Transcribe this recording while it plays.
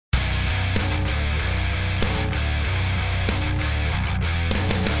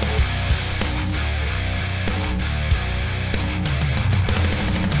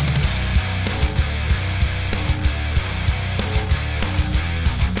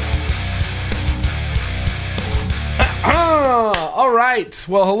right.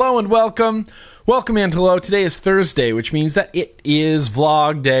 Well, hello and welcome. Welcome and hello. Today is Thursday, which means that it is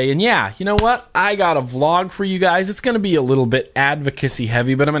vlog day. And yeah, you know what? I got a vlog for you guys. It's going to be a little bit advocacy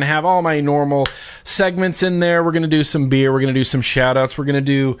heavy, but I'm going to have all my normal segments in there. We're going to do some beer. We're going to do some shout outs. We're going to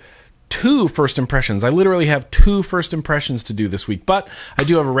do 2 first impressions. I literally have 2 first impressions to do this week, but I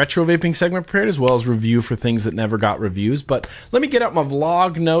do have a retro vaping segment prepared as well as review for things that never got reviews. But let me get out my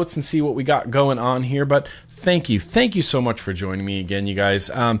vlog notes and see what we got going on here. But thank you so much for joining me again, you guys.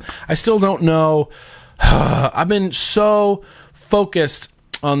 I still don't know. I've been so focused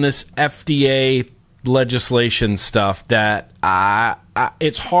on this FDA legislation stuff that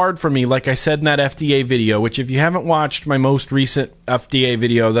it's hard for me. Like I said in that FDA video, which if you haven't watched my most recent FDA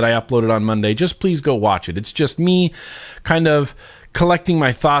video that I uploaded on Monday, just please go watch it. It's just me kind of collecting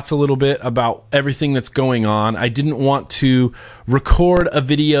my thoughts a little bit about everything that's going on. I didn't want to record a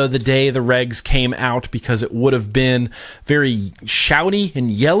video the day the regs came out because it would have been very shouty and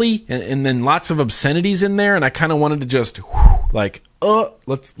yelly and then lots of obscenities in there, and I kind of wanted to just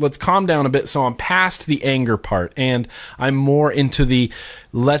let's calm down a bit. So I'm past the anger part and I'm more into the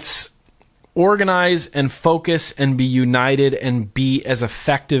let's organize and focus and be united and be as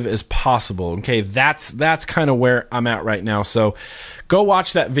effective as possible. Okay, that's kind of where I'm at right now. So go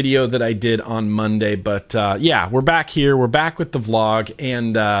watch that video that I did on Monday. But yeah, we're back here. We're back with the vlog.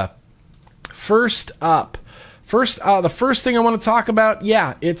 And first up, the first thing I want to talk about,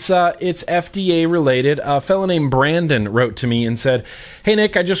 yeah, it's FDA related. A fellow named Brandon wrote to me and said, "Hey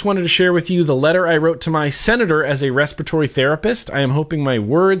Nick, I just wanted to share with you the letter I wrote to my senator as a respiratory therapist. I am hoping my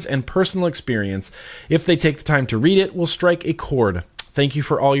words and personal experience, if they take the time to read it, will strike a chord. Thank you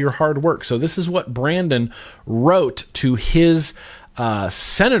for all your hard work." So this is what Brandon wrote to his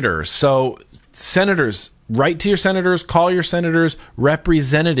senators. So senators, write to your senators, call your senators,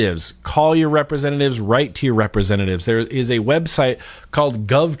 representatives, call your representatives, write to your representatives. There is a website called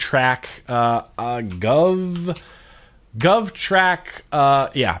GovTrack,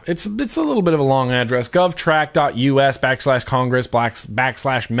 yeah, it's a little bit of a long address,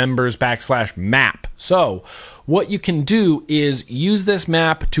 govtrack.us/congress/members/map. So what you can do is use this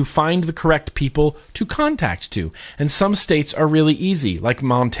map to find the correct people to contact to. And some states are really easy, like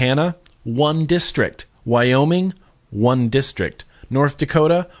Montana, 1 district. Wyoming, 1 district. North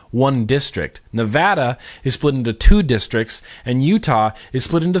Dakota, 1 district. Nevada is split into 2 districts, and Utah is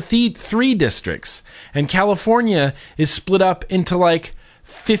split into 3 districts. And California is split up into like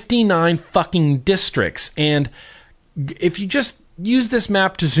 59 fucking districts. And if you just use this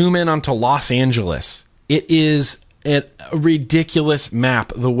map to zoom in onto Los Angeles, it is a ridiculous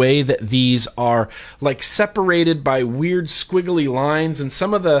map, the way that these are like separated by weird squiggly lines, and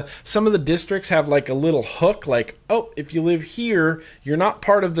some of the districts have like a little hook, like, oh, if you live here, you're not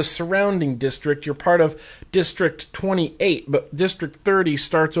part of the surrounding district, you're part of District 28, but District 30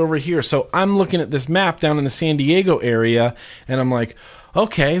 starts over here. So I'm looking at this map down in the San Diego area, and I'm like,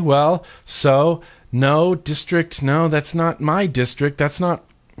 okay, well, so no, that's not my district, that's not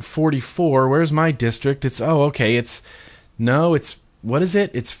 44. Where's my district? It's what is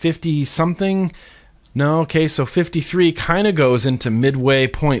it? It's 50 something. No, okay, so 53 kind of goes into Midway,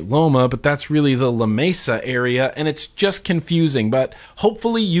 Point Loma, but that's really the La Mesa area, and it's just confusing. But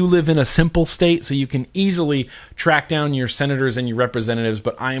hopefully you live in a simple state so you can easily track down your senators and your representatives.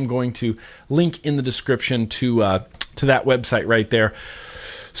 But I am going to link in the description to that website right there.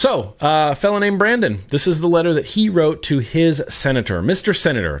 So, a fellow named Brandon, this is the letter that he wrote to his senator. Mr.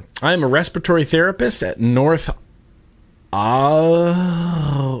 Senator, I am a respiratory therapist at North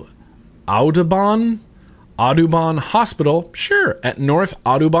Audubon Hospital, sure, at North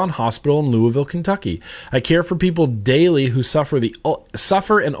Audubon Hospital in Louisville, Kentucky. I care for people daily who suffer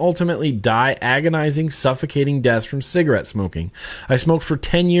and ultimately die agonizing, suffocating deaths from cigarette smoking. I smoked for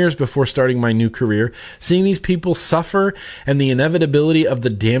 10 years before starting my new career. Seeing these people suffer and the inevitability of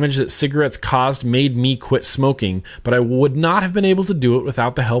the damage that cigarettes caused made me quit smoking, but I would not have been able to do it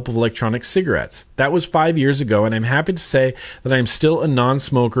without the help of electronic cigarettes. That was 5 years ago, and I'm happy to say that I am still a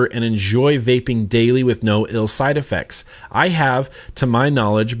non-smoker and enjoy vaping daily with no ill side effects. I have, to my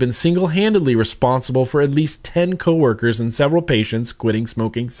knowledge, been single-handedly responsible for at least 10 coworkers and several patients quitting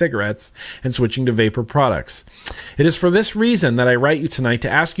smoking cigarettes and switching to vapor products. It is for this reason that I write you tonight to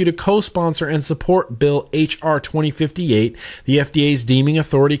ask you to co-sponsor and support Bill H.R. 2058, the FDA's Deeming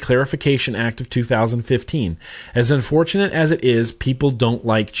Authority Clarification Act of 2015. As unfortunate as it is, people don't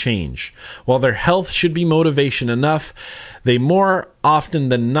like change. While their health should be motivation enough, they more often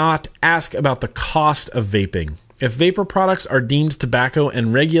than not ask about the cost of vaping. If vapor products are deemed tobacco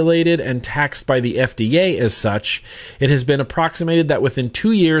and regulated and taxed by the FDA as such, it has been approximated that within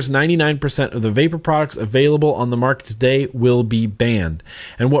 2 years, 99% of the vapor products available on the market today will be banned.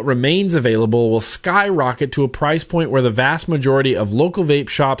 And what remains available will skyrocket to a price point where the vast majority of local vape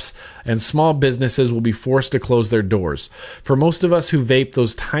shops and small businesses will be forced to close their doors. For most of us who vape,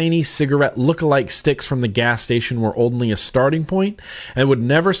 those tiny cigarette look-alike sticks from the gas station were only a starting point and would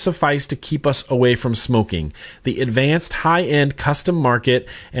never suffice to keep us away from smoking. The advanced high-end custom market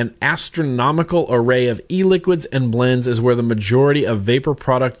and astronomical array of e-liquids and blends is where the majority of vapor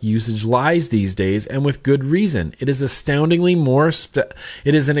product usage lies these days, and with good reason. It is an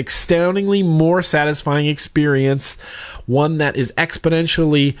astoundingly more satisfying experience, one that is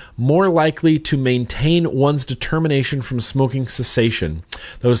exponentially more likely to maintain one's determination from smoking cessation.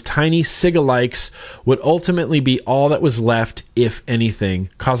 Those tiny cigalikes would ultimately be all that was left, if anything,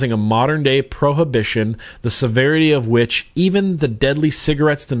 causing a modern-day prohibition, the severity of which even the deadly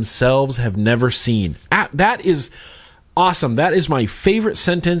cigarettes themselves have never seen. That is awesome. That is my favorite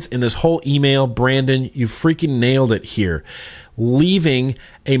sentence in this whole email. Brandon, you freaking nailed it here. Leaving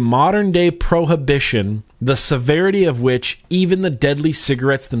a modern-day prohibition, the severity of which even the deadly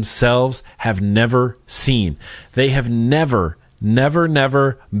cigarettes themselves have never seen. They have never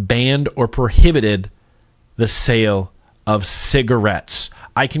banned or prohibited the sale of cigarettes.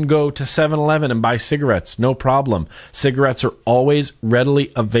 I can go to 7-Eleven and buy cigarettes, no problem. Cigarettes are always readily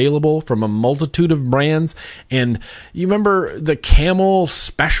available from a multitude of brands. And you remember the Camel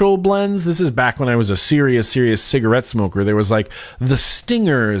Special blends? This is back when I was a serious cigarette smoker. There was like the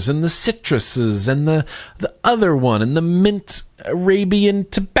Stingers and the Citruses and the other one and the Mint Arabian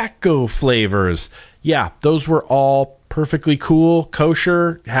tobacco flavors. Yeah, those were all perfectly cool,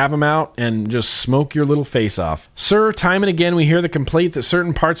 kosher. Have them out and just smoke your little face off. Sir, time and again we hear the complaint that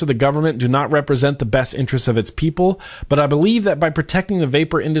certain parts of the government do not represent the best interests of its people, but I believe that by protecting the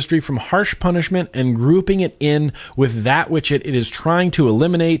vapor industry from harsh punishment and grouping it in with that which it is trying to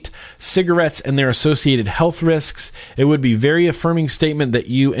eliminate, cigarettes and their associated health risks, it would be a very affirming statement that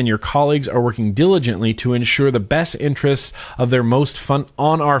you and your colleagues are working diligently to ensure the best interests of their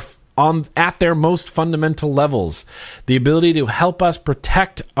at their most fundamental levels. The ability to help us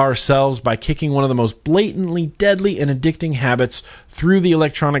protect ourselves by kicking one of the most blatantly deadly and addicting habits through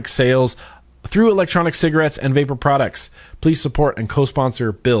electronic cigarettes and vapor products. Please support and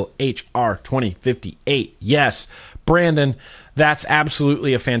co-sponsor Bill HR 2058. Yes, Brandon, that's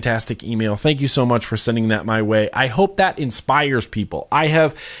absolutely a fantastic email. Thank you so much for sending that my way. I hope that inspires people. I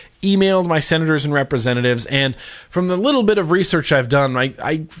have emailed my senators and representatives, and from the little bit of research I've done, I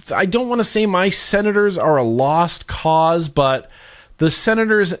don't want to say my senators are a lost cause, but the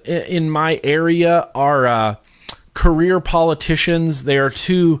senators in my area are career politicians. They are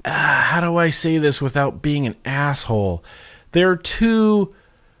two, how do I say this without being an asshole? They're two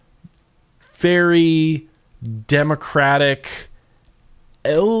very democratic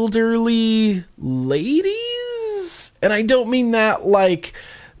elderly ladies, and I don't mean that like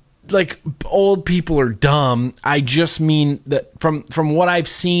old people are dumb. I just mean that from what I've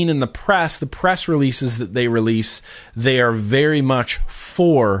seen in the press releases that they release, they are very much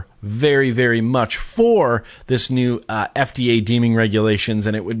for this new FDA deeming regulations,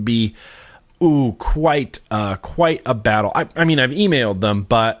 and it would be quite a battle. I mean, I've emailed them,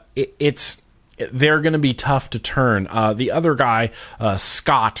 but they're going to be tough to turn. The other guy,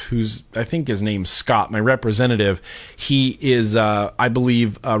 Scott, who's, I think his name's Scott, my representative, he is, I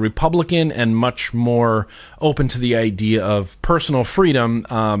believe, a Republican and much more open to the idea of personal freedom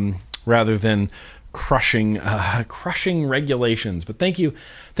rather than crushing regulations. But thank you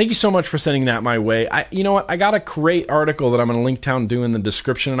so much for sending that my way. You know what? I got a great article that I'm going to link down to in the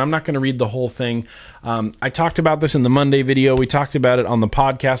description, and I'm not going to read the whole thing. I talked about this in the Monday video. We talked about it on the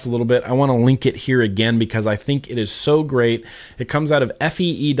podcast a little bit. I want to link it here again because I think it is so great. It comes out of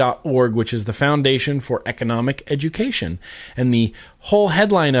FEE.org, which is the Foundation for Economic Education. And the whole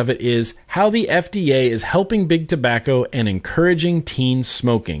headline of it is How the FDA is Helping Big Tobacco and Encouraging Teen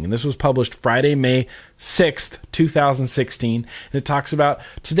Smoking. And this was published Friday, May 6th, 2016. And it talks about,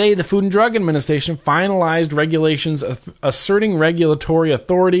 today the Food and Drug Administration finalized regulations asserting regulatory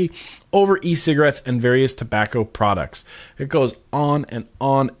authority over e-cigarettes and various tobacco products. It goes on and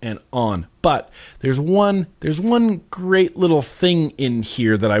on and on. But there's one great little thing in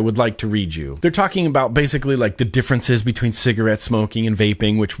here that I would like to read you. They're talking about basically like the differences between cigarette smoking and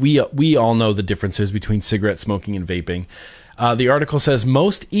vaping, which we all know the differences between cigarette smoking and vaping. The article says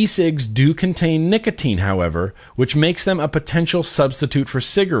most e-cigs do contain nicotine, however, which makes them a potential substitute for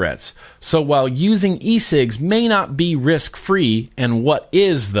cigarettes. So while using e-cigs may not be risk-free, and what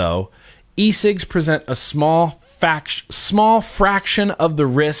is though, e-cigs present a small small fraction of the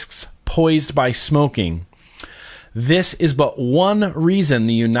risks posed by smoking. This is but one reason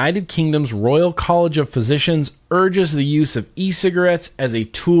the United Kingdom's Royal College of Physicians urges the use of e-cigarettes as a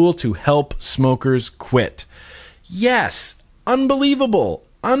tool to help smokers quit. Yes, unbelievable.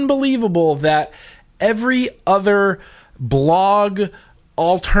 Unbelievable that every other blog,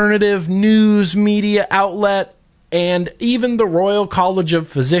 alternative news media outlet, and even the Royal College of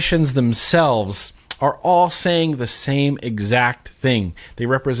Physicians themselves are all saying the same exact thing. They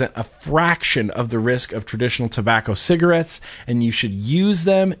represent a fraction of the risk of traditional tobacco cigarettes, and you should use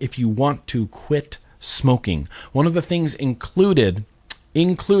them if you want to quit smoking. One of the things included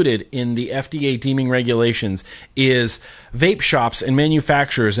in the FDA deeming regulations is vape shops and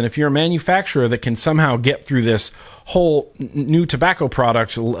manufacturers. And if you're a manufacturer that can somehow get through this whole new tobacco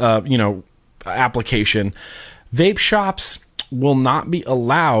product, application, vape shops will not be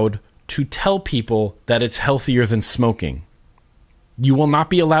allowed to tell people that it's healthier than smoking. You will not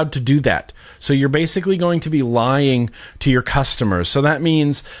be allowed to do that. So you're basically going to be lying to your customers. So that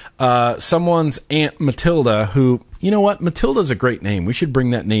means someone's Aunt Matilda, who, you know what? Matilda's a great name. We should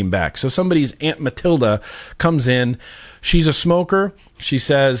bring that name back. So somebody's Aunt Matilda comes in. She's a smoker. She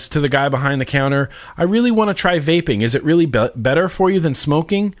says to the guy behind the counter, I really want to try vaping. Is it really better for you than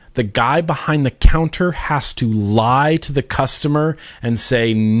smoking? The guy behind the counter has to lie to the customer and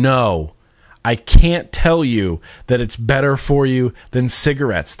say, no, I can't tell you that it's better for you than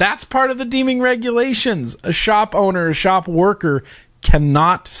cigarettes. That's part of the deeming regulations. A shop owner, a shop worker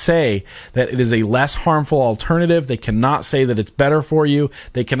cannot say that it is a less harmful alternative. They cannot say that it's better for you.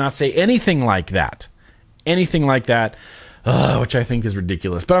 They cannot say anything like that. Anything like that, which I think is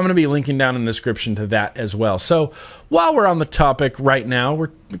ridiculous. But I'm going to be linking down in the description to that as well. So while we're on the topic right now, we're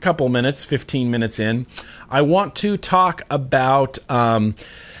a couple minutes, 15 minutes in, I want to talk about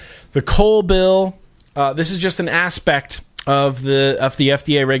the coal bill. This is just an aspect of the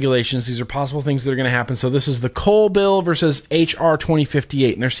FDA regulations. These are possible things that are going to happen. So this is the coal bill versus HR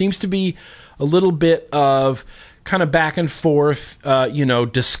 2058. And there seems to be a little bit of kind of back and forth,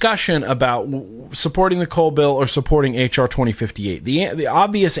 discussion about supporting the coal bill or supporting HR 2058. The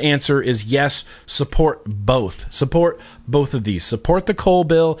obvious answer is yes, support both. Support both of these. Support the coal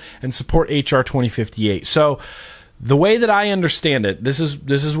bill and support HR 2058. So the way that I understand it, this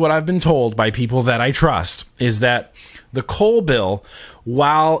is what I've been told by people that I trust, is that the coal bill,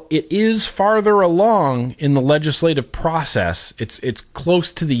 while it is farther along in the legislative process, it's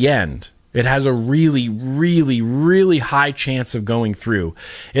close to the end. It has a really, really, really high chance of going through.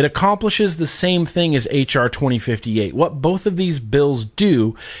 It accomplishes the same thing as HR 2058. What both of these bills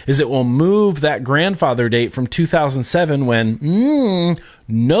do is it will move that grandfather date from 2007 when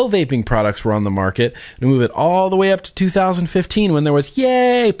no vaping products were on the market, and move it all the way up to 2015 when there was,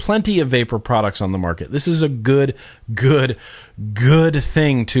 yay, plenty of vapor products on the market. This is a good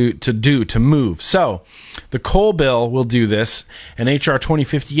thing to move. So the coal bill will do this, and HR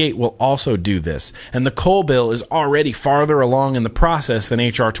 2058 will also do this. And the coal bill is already farther along in the process than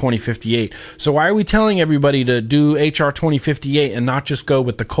HR 2058. So why are we telling everybody to do HR 2058 and not just go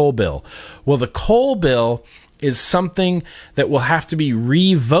with the coal bill? Well, the coal bill is something that will have to be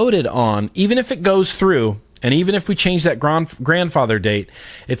re-voted on, even if it goes through, and even if we change that grandfather date,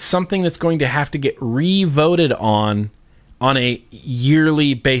 it's something that's going to have to get re-voted on a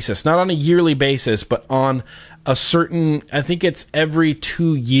yearly basis. Not on a yearly basis, but on a certain, I think it's every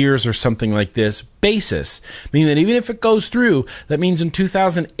 2 years or something like this, basis. Meaning that even if it goes through, that means in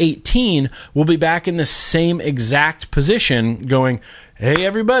 2018, we'll be back in the same exact position going, hey,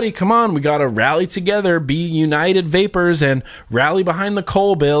 everybody, come on, we got to rally together, be united vapors, and rally behind the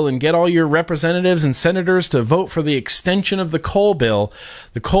coal bill and get all your representatives and senators to vote for the extension of the coal bill.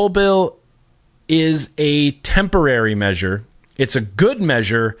 The coal bill is a temporary measure. It's a good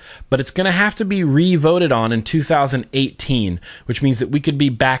measure, but it's going to have to be re-voted on in 2018, which means that we could be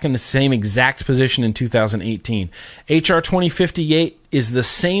back in the same exact position in 2018. HR 2058 is the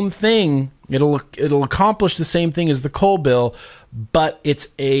same thing. It'll accomplish the same thing as the coal bill, but it's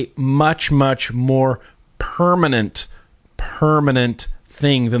a much more permanent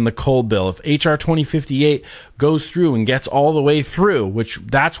thing than the coal bill. If HR 2058 goes through and gets all the way through, which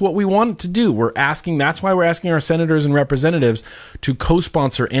that's what we want it to do, that's why we're asking our senators and representatives to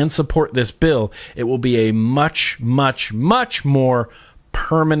co-sponsor and support this bill. It will be a much more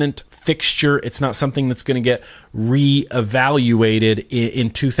permanent fixture. It's not something that's going to get re-evaluated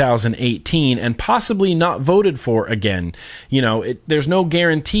in 2018 and possibly not voted for again. There's no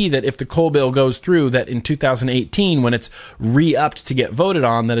guarantee that if the coal bill goes through, that in 2018, when it's re-upped to get voted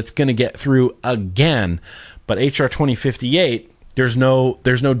on, that it's going to get through again. But HR 2058, there's no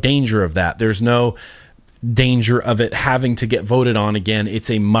danger of that. danger of it having to get voted on again. It's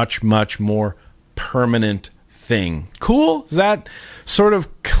a much, much more permanent thing. Cool? Is that sort of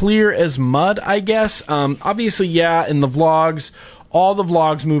clear as mud, I guess? Obviously, yeah, in the vlogs, all the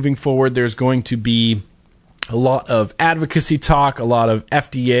vlogs moving forward, there's going to be a lot of advocacy talk, a lot of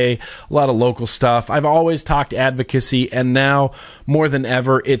FDA, a lot of local stuff. I've always talked advocacy, and now more than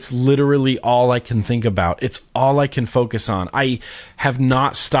ever, it's literally all I can think about. It's all I can focus on. I have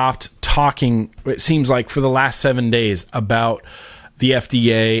not stopped talking, it seems like, for the last 7 days about the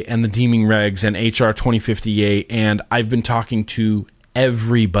FDA and the deeming regs and HR 2058, and I've been talking to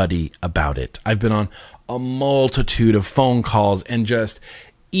everybody about it. I've been on a multitude of phone calls and just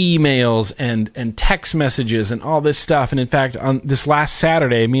emails and text messages and all this stuff. And in fact, on this last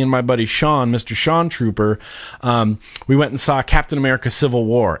Saturday, me and my buddy Sean, Mr. Sean Trooper, we went and saw Captain America Civil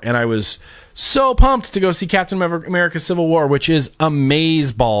War, and I was so pumped to go see Captain America Civil War, which is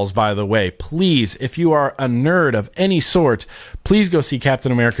amazeballs, by the way. Please, if you are a nerd of any sort, please go see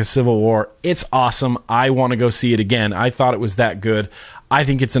Captain America Civil War. It's awesome. I want to go see it again. I thought it was that good. I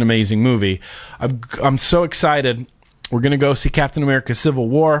think it's an amazing movie. I'm so excited. We're going to go see Captain America Civil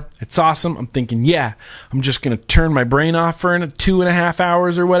War. It's awesome. I'm thinking, yeah, I'm just going to turn my brain off for 2.5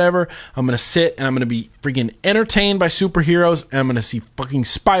 hours or whatever. I'm going to sit and I'm going to be freaking entertained by superheroes. And I'm going to see fucking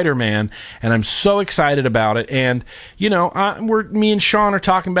Spider-Man. And I'm so excited about it. And, you know, me and Sean are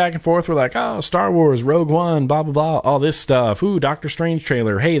talking back and forth. We're like, oh, Star Wars, Rogue One, blah, blah, blah, all this stuff. Ooh, Doctor Strange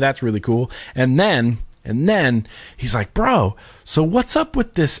trailer. Hey, that's really cool. And then he's like, bro, so what's up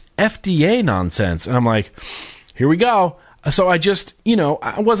with this FDA nonsense? And I'm like, here we go. So I just, you know,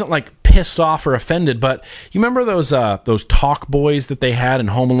 I wasn't like pissed off or offended, but you remember those talk boys that they had in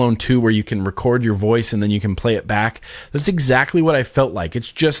Home Alone 2 where you can record your voice and then you can play it back? That's exactly what I felt like.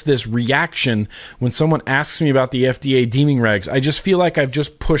 It's just this reaction when someone asks me about the FDA deeming regs. I just feel like I've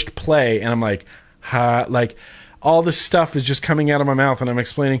just pushed play and I'm like, all this stuff is just coming out of my mouth and I'm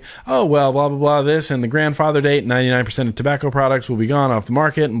explaining, oh, well, blah, blah, blah, this, and the grandfather date, 99% of tobacco products will be gone off the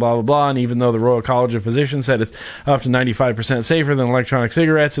market, and blah, blah, blah, and even though the Royal College of Physicians said it's up to 95% safer than electronic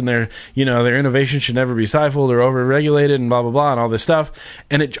cigarettes, and their innovation should never be stifled or overregulated, and blah, blah, blah, and all this stuff,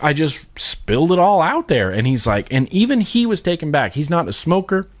 and I just spilled it all out there, and he's like, and even he was taken back. He's not a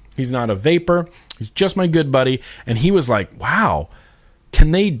smoker, he's not a vapor, he's just my good buddy, and he was like, wow,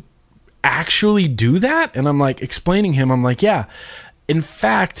 can they actually do that? And I'm like explaining him, I'm like, yeah, in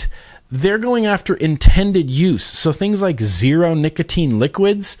fact, they're going after intended use. So things like zero nicotine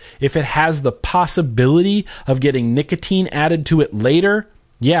liquids, if it has the possibility of getting nicotine added to it later,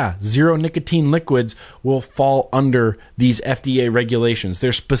 yeah, zero nicotine liquids will fall under these FDA regulations.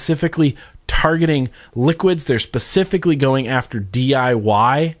 They're specifically targeting liquids. They're specifically going after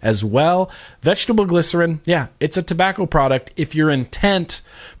DIY as well. Vegetable glycerin, yeah, it's a tobacco product. If your intent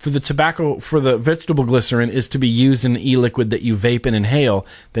for the vegetable glycerin is to be used in an e-liquid that you vape and inhale,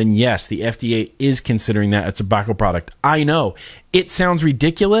 then yes, the FDA is considering that a tobacco product. I know, it sounds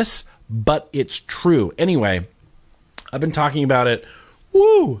ridiculous, but it's true. Anyway, I've been talking about it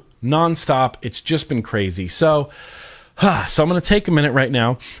nonstop. It's just been crazy. So I'm going to take a minute right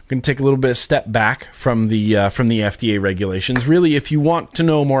now. I'm going to take a little bit of step back from the FDA regulations. Really, if you want to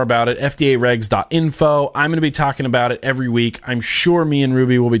know more about it, fdaregs.info. I'm going to be talking about it every week. I'm sure me and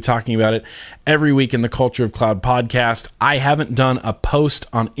Ruby will be talking about it every week in the Culture of Cloud podcast. I haven't done a post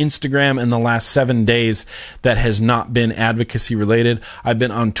on Instagram in the last 7 days that has not been advocacy related. I've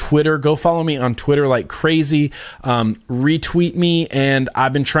been on Twitter. Go follow me on Twitter like crazy. Retweet me, and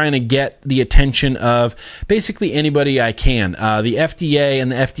I've been trying to get the attention of basically anybody I can. The FDA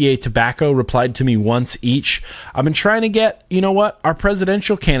and the FDA Tobacco replied to me once each. I've been trying to get, you know what, our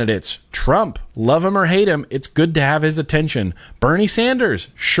presidential candidates. Trump, love him or hate him, it's good to have his attention. Bernie Sanders,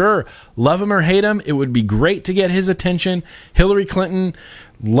 sure, love him or hate him, it would be great to get his attention. Hillary Clinton,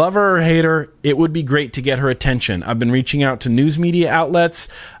 love her or hate her, it would be great to get her attention. I've been reaching out to news media outlets,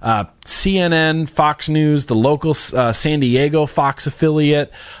 CNN, Fox News, the local San Diego Fox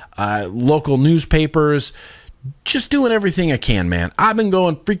affiliate, local newspapers, just doing everything I can, man. I've been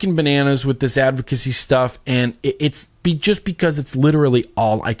going freaking bananas with this advocacy stuff, and it's just because it's literally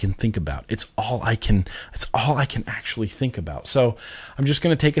all I can think about. It's all I can actually think about. So I'm just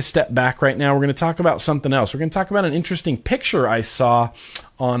going to take a step back right now. We're going to talk about something else. We're going to talk about an interesting picture I saw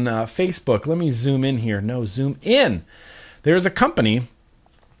on Facebook. Let me zoom in here. No, zoom in. There's a company.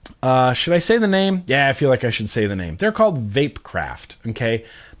 Should I say the name? Yeah, I feel like I should say the name. They're called VapeCraft, okay?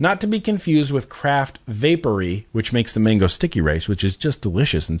 Not to be confused with Craft Vapory, which makes the mango sticky rice, which is just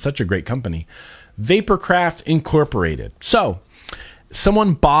delicious and such a great company. VaporCraft Incorporated. So,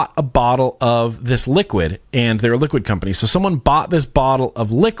 someone bought a bottle of this liquid, and they're a liquid company. So someone bought this bottle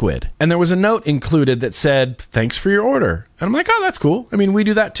of liquid, and there was a note included that said, "Thanks for your order." And I'm like, oh, that's cool. I mean, we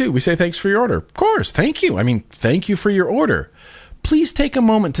do that too. We say, "Thanks for your order." Of course. Thank you. I mean, thank you for your order. Please take a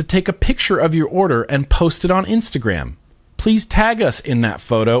moment to take a picture of your order and post it on Instagram. Please tag us in that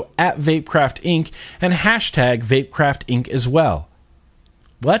photo at Vapecraft Inc. and hashtag Vapecraft Inc. as well.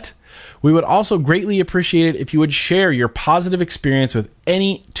 What? We would also greatly appreciate it if you would share your positive experience with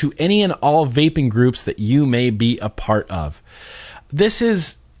any and all vaping groups that you may be a part of.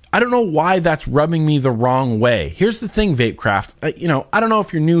 I don't know why that's rubbing me the wrong way. Here's the thing, Vapecraft. I don't know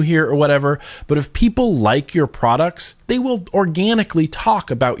if you're new here or whatever, but if people like your products, they will organically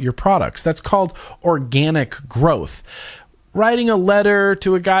talk about your products. That's called organic growth. Writing a letter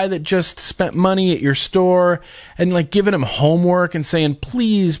to a guy that just spent money at your store and like giving him homework and saying,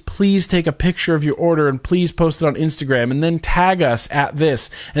 please take a picture of your order and please post it on Instagram and then tag us at this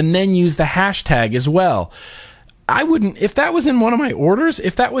and then use the hashtag as well. I wouldn't, if that was in one of my orders,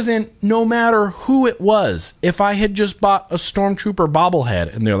 if that was in no matter who it was, if I had just bought a Stormtrooper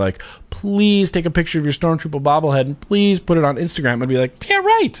bobblehead and they're like, please take a picture of your Stormtrooper bobblehead and please put it on Instagram, I'd be like, yeah,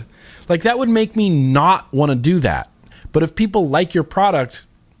 right. Like that would make me not want to do that. But if people like your product,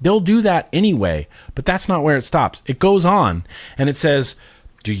 they'll do that anyway. But that's not where it stops. It goes on and it says,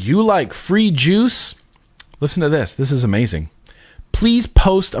 do you like free juice? Listen to this. This is amazing. Please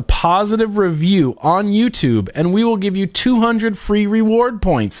post a positive review on YouTube and we will give you 200 free reward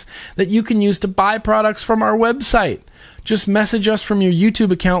points that you can use to buy products from our website. Just message us from your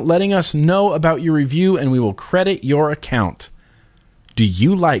YouTube account letting us know about your review and we will credit your account. Do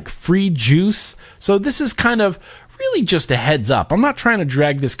you like free juice? So this is kind of really just a heads up. I'm not trying to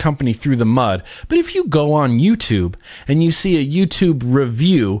drag this company through the mud, but if you go on YouTube and you see a YouTube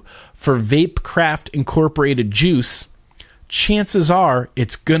review for Vapecraft Incorporated juice, chances are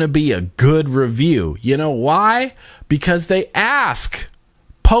it's going to be a good review. You know why? Because they ask.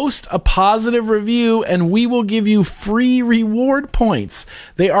 Post a positive review and we will give you free reward points.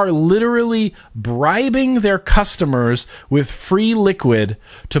 They are literally bribing their customers with free liquid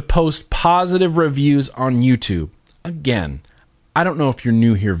to post positive reviews on YouTube. Again, I don't know if you're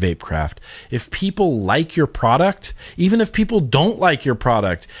new here, Vapecraft. If people like your product, even if people don't like your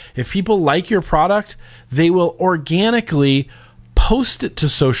product, if people like your product, they will organically post it to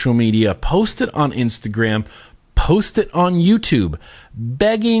social media, post it on Instagram, post it on YouTube,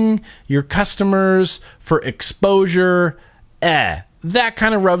 begging your customers for exposure. That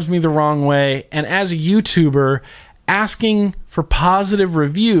kind of rubs me the wrong way. And as a YouTuber, asking for positive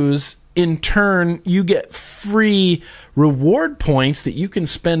reviews, in turn, you get free reward points that you can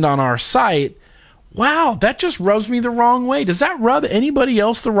spend on our site. Wow, that just rubs me the wrong way. Does that rub anybody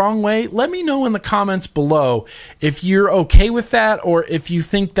else the wrong way? Let me know in the comments below if you're okay with that or if you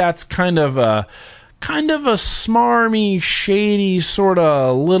think that's kind of a smarmy, shady sort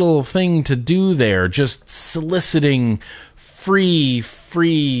of little thing to do there, just soliciting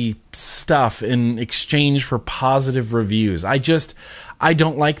free stuff in exchange for positive reviews. I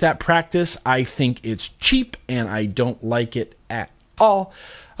don't like that practice. I think it's cheap and I don't like it at all.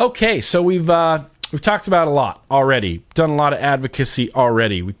 Okay, so we've talked about a lot already, done a lot of advocacy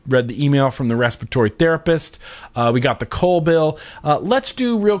already. We read the email from the respiratory therapist. We got the coal bill. Let's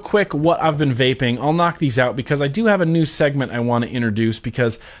do real quick what I've been vaping. I'll knock these out because I do have a new segment I want to introduce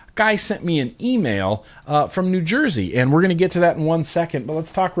because a guy sent me an email from New Jersey, and we're going to get to that in 1 second, but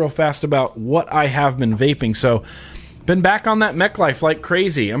let's talk real fast about what I have been vaping. So, been back on that mech life like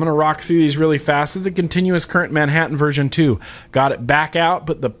crazy. I'm going to rock through these really fast. This is the continuous current Manhattan version 2. Got it back out,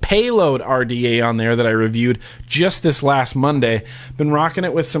 but the payload RDA on there that I reviewed just this last Monday. Been rocking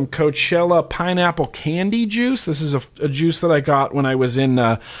it with some Coachella pineapple candy juice. This is a juice that I got when I was in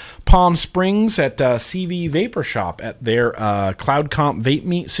Palm Springs at CV Vapor Shop at their Cloud Comp vape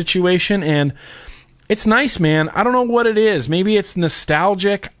meet situation. And it's nice, man. I don't know what it is. Maybe it's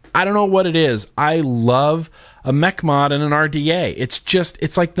nostalgic. I don't know what it is. I love a mech mod and an RDA.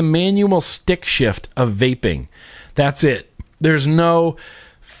 It's like the manual stick shift of vaping. That's it. There's no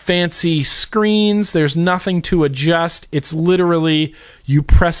fancy screens. There's nothing to adjust. It's literally you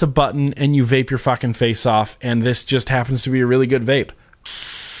press a button and you vape your fucking face off, and this just happens to be a really good vape.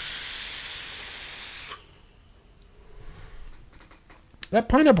 That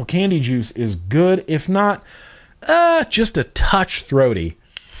pineapple candy juice is good, if not just a touch throaty.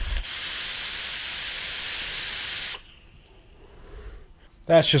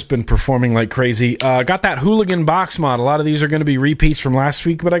 That's just been performing like crazy. Got that Hooligan box mod. A lot of these are going to be repeats from last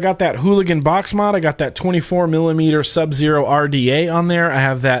week, but I got that Hooligan box mod. I got that 24mm Sub-Zero RDA on there. I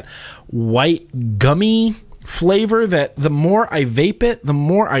have that white gummy flavor that the more I vape it, the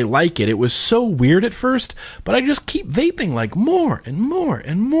more I like it. It was so weird at first, but I just keep vaping like more and more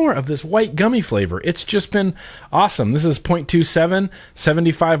and more of this white gummy flavor. It's just been awesome. This is 0.27,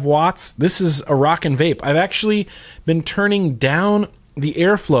 75 watts. This is a rockin' vape. I've actually been turning down the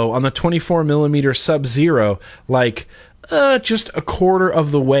airflow on the 24 millimeter Sub-Zero like just a quarter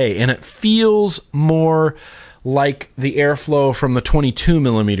of the way, and it feels more like the airflow from the 22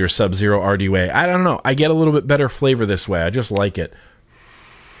 millimeter Sub-Zero RDWA. I don't know. I get a little bit better flavor this way. I just like it.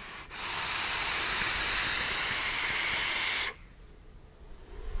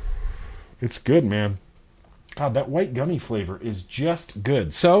 It's good, man. God, that white gummy flavor is just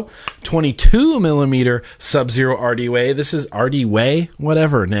good. So, 22 millimeter Sub-Zero RDWA. This is RDWA?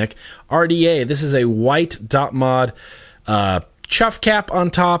 Whatever, Nick. RDA. This is a white dot mod chuff cap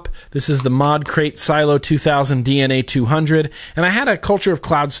on top. This is the Mod Crate Silo 2000 DNA 200. And I had a Culture of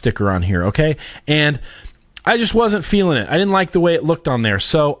Cloud sticker on here, okay? And I just wasn't feeling it. I didn't like the way it looked on there.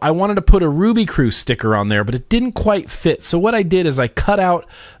 So I wanted to put a Ruby Crew sticker on there, but it didn't quite fit. So what I did is I cut out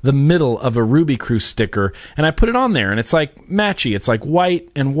the middle of a Ruby Crew sticker and I put it on there. And it's like matchy. It's like white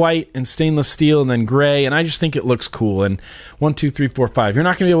and stainless steel and then gray. And I just think it looks cool. And 1, 2, 3, 4, 5. You're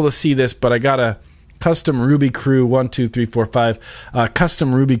not going to be able to see this, but I got a custom Ruby Crew 1, 2, 3, 4, 5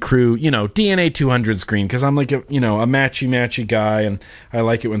 custom Ruby Crew, you know, DNA 200 screen, because I'm like a, you know, a matchy guy, and I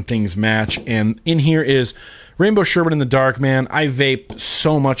like it when things match. And in here is Rainbow Sherbet in the Dark, man. I vape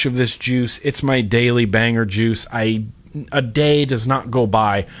so much of this juice. It's my daily banger juice. A day does not go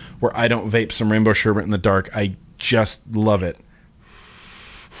by where I don't vape some Rainbow Sherbet in the Dark. I just love it.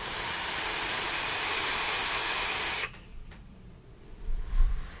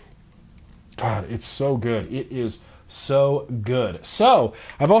 God, it's so good. It is so good. So,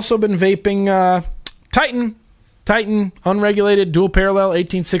 I've also been vaping Titan unregulated dual parallel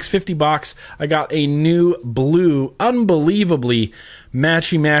 18650 box. I got a new blue, unbelievably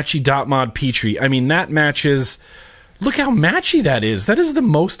matchy dot mod Petri. I mean, that matches. Look how matchy that is. That is the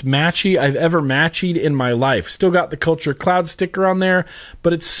most matchy I've ever matchied in my life. Still got the Culture Cloud sticker on there,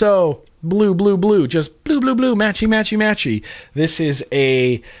 but it's so blue, just blue, matchy. This is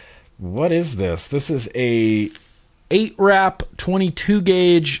a. What is this? This is a 8-wrap 22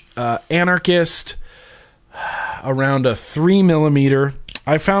 gauge Anarchist around a 3 millimeter.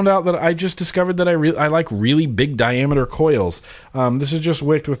 I found out that I just discovered that I like really big diameter coils. This is just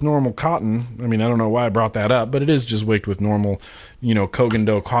wicked with normal cotton. I mean, I don't know why I brought that up, but it is just wicked with normal, you know,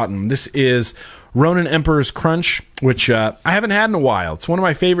 Kogendo cotton. This is Ronin Emperor's Crunch, which I haven't had in a while. It's one of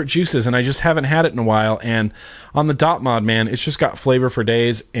my favorite juices, and I just haven't had it in a while. And on the dot mod, man, it's just got flavor for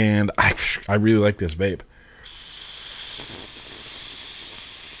days, and I really like this vape.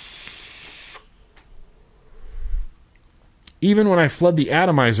 Even when I flood the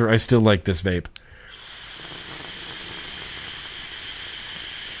atomizer, I still like this vape.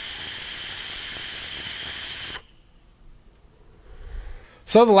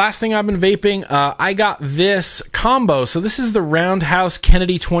 So the last thing I've been vaping, I got this combo. So this is the Roundhouse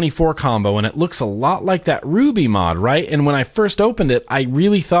Kennedy 24 combo, and it looks a lot like that Ruby mod, right? And when I first opened it, I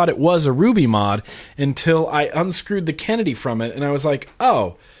really thought it was a Ruby mod until I unscrewed the Kennedy from it, and I was like,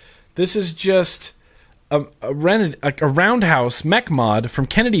 oh, this is just a Roundhouse mech mod from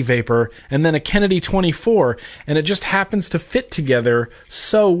Kennedy Vapor and then a Kennedy 24, and it just happens to fit together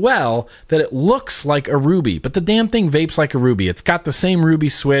so well that it looks like a Ruby, but the damn thing vapes like a Ruby. It's got the same Ruby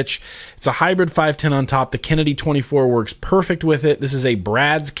switch. It's a hybrid 510 on top. The Kennedy 24 works perfect with it. This is a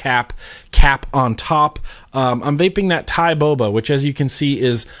Brad's cap on top. I'm vaping that Thai Boba, which as you can see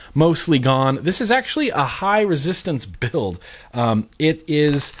is mostly gone. This is actually a high resistance build. It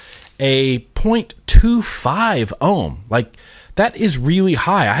is a 0.25 ohm. Like, that is really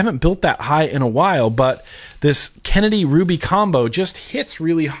high. I haven't built that high in a while, but this Kennedy Ruby combo just hits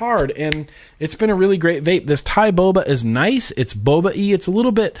really hard, and it's been a really great vape. This Thai Boba is nice. It's boba-y. It's a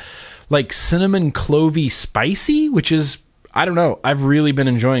little bit like cinnamon clovey spicy, which is, I don't know. I've really been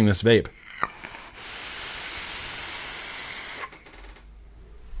enjoying this vape.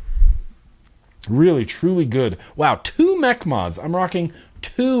 Really, truly good. Wow, 2 mech mods. I'm rocking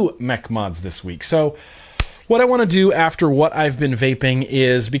 2 mech mods this week. So what I want to do after what I've been vaping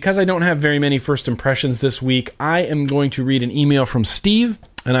is, because I don't have very many first impressions this week, I am going to read an email from Steve,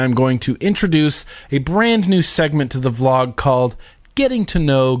 and I'm going to introduce a brand new segment to the vlog called Getting to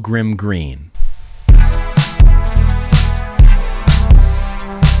Know GrimmGreen.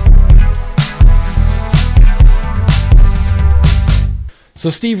 So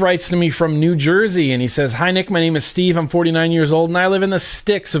Steve writes to me from New Jersey, and he says, "Hi, Nick. My name is Steve. I'm 49 years old, and I live in the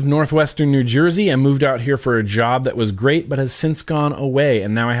sticks of northwestern New Jersey. I moved out here for a job that was great, but has since gone away,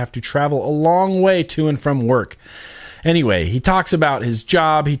 and now I have to travel a long way to and from work." Anyway, he talks about his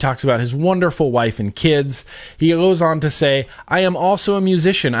job. He talks about his wonderful wife and kids. He goes on to say, "I am also a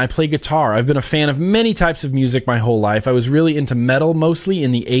musician. I play guitar. I've been a fan of many types of music my whole life. I was really into metal mostly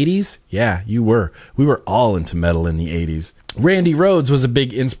in the 80s. Yeah, you were. We were all into metal in the 80s. Randy Rhoads was a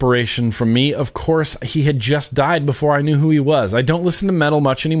big inspiration from me. Of course, he had just died before I knew who he was. I don't listen to metal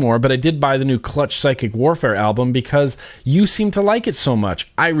much anymore, but I did buy the new Clutch Psychic Warfare album because you seem to like it so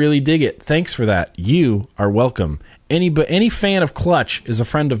much. I really dig it. Thanks for that. You are welcome. Any fan of Clutch is a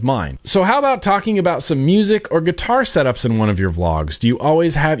friend of mine. So how about talking about some music or guitar setups in one of your vlogs? Do you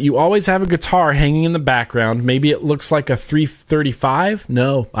always have a guitar hanging in the background? Maybe it looks like a 335?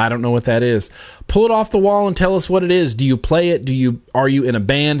 No, I don't know what that is. Pull it off the wall and tell us what it is. Do you play it? Are you in a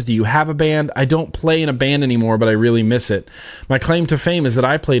band? Do you have a band? I don't play in a band anymore, but I really miss it. My claim to fame is that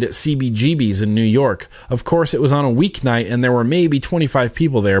I played at CBGB's in New York. Of course, it was on a weeknight and there were maybe 25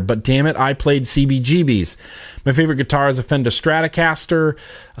 people there, but damn it, I played CBGB's. My favorite guitar is a Fender Stratocaster,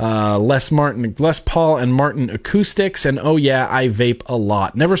 Les Paul and Martin acoustics, and oh yeah, I vape a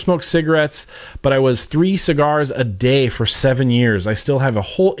lot. Never smoked cigarettes, but I was 3 cigars a day for 7 years. I still have a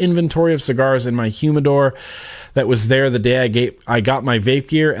whole inventory of cigars in my humidor that was there the day I got my vape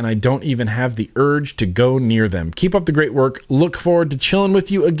gear, and I don't even have the urge to go near them. Keep up the great work. Look forward to chilling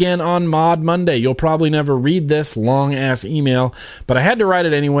with you again on Mod Monday. You'll probably never read this long-ass email, but I had to write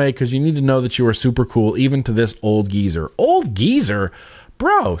it anyway because you need to know that you are super cool, even to this old geezer." Old geezer?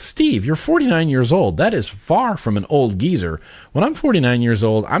 Bro, Steve, you're 49 years old. That is far from an old geezer. When I'm 49 years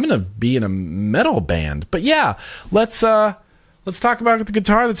old, I'm going to be in a metal band. But yeah, let's talk about the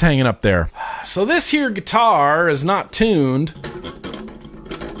guitar that's hanging up there. So this here guitar is not tuned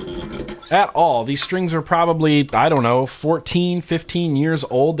at all. These strings are probably, I don't know, 14, 15 years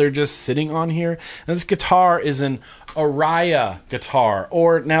old. They're just sitting on here. And this guitar is an Aria guitar.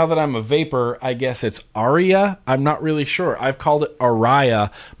 Or now that I'm a vapor, I guess it's Aria. I'm not really sure. I've called it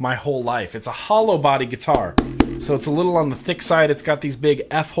Aria my whole life. It's a hollow body guitar. So it's a little on the thick side. It's got these big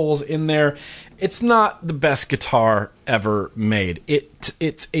F holes in there. It's not the best guitar ever made.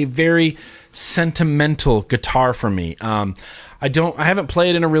 It's a very sentimental guitar for me. I haven't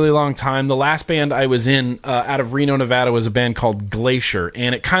played in a really long time. The last band I was in out of Reno, Nevada was a band called Glacier,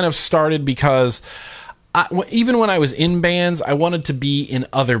 and it kind of started because even when I was in bands, I wanted to be in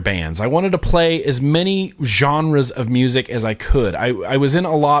other bands. I wanted to play as many genres of music as I could. I was in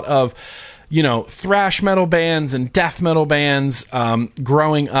a lot of, thrash metal bands and death metal bands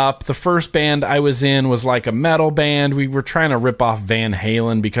growing up. The first band I was in was like a metal band. We were trying to rip off Van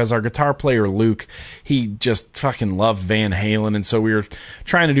Halen because our guitar player, Luke, he just fucking loved Van Halen. And so we were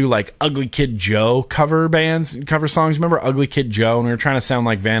trying to do like Ugly Kid Joe cover songs. Remember Ugly Kid Joe? And we were trying to sound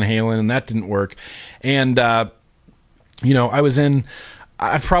like Van Halen, and that didn't work. And,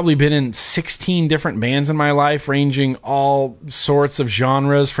 I've probably been in 16 different bands in my life, ranging all sorts of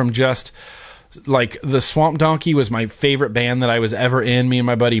genres, from just like the Swamp Donkey was my favorite band that I was ever in. Me and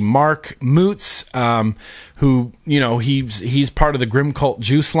my buddy Mark Moots, who, he's part of the Grim Cult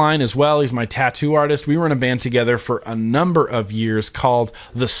Juice line as well. He's my tattoo artist. We were in a band together for a number of years called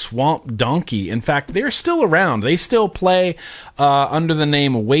the Swamp Donkey. In fact, they're still around. They still play under the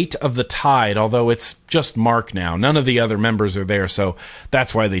name Weight of the Tide, although it's just Mark now. None of the other members are there, so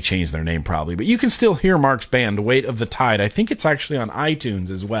that's why they changed their name probably. But you can still hear Mark's band, Weight of the Tide. I think it's actually on iTunes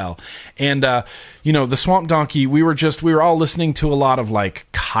as well. And, the Swamp Donkey, we were all listening to a lot of like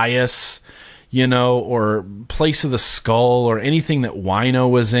Caius, or Place of the Skull, or anything that Wino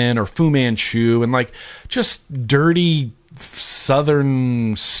was in, or Fu Manchu, and like just dirty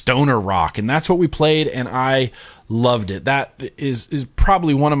southern stoner rock. And that's what we played, and I loved it. That is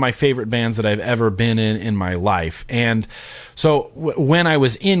probably one of my favorite bands that I've ever been in my life. And so when I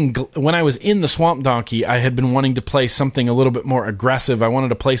was in the Swamp Donkey, I had been wanting to play something a little bit more aggressive. I wanted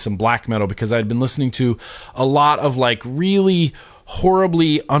to play some black metal because I'd been listening to a lot of like really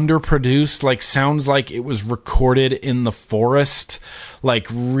horribly underproduced, like sounds like it was recorded in the forest, like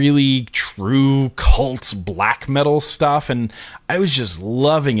really true cult black metal stuff, and I was just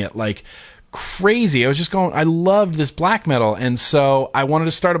loving it like crazy. I loved this black metal, and so I wanted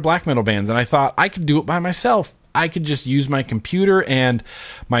to start a black metal band, and I thought I could do it by myself. I could just use my computer and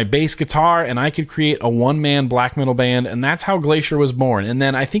my bass guitar, and I could create a one-man black metal band, and that's how Glacier was born. And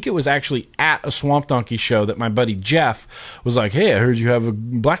then I think it was actually at a Swamp Donkey show that my buddy Jeff was like, hey, I heard you have a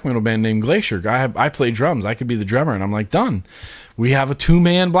black metal band named Glacier. I play drums. I could be the drummer. And I'm like, done. We have a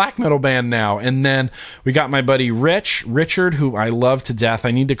two-man black metal band now. And then we got my buddy Richard, who I love to death.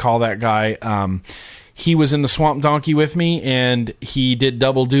 I need to call that guy. He was in the Swamp Donkey with me, and he did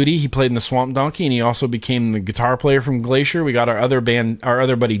double duty. He played in the Swamp Donkey, and he also became the guitar player from Glacier. We got our other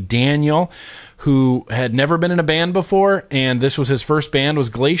buddy Daniel, who had never been in a band before, and this was his first band, was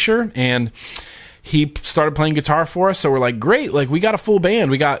Glacier, and he started playing guitar for us. So we're like, great, like we got a full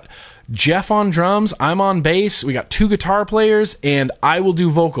band. We got Jeff on drums, I'm on bass, we got 2 guitar players, and I will do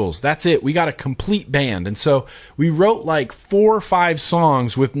vocals. That's it. We got a complete band. And so we wrote like 4 or 5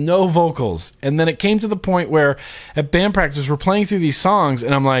 songs with no vocals. And then it came to the point where at band practice we're playing through these songs,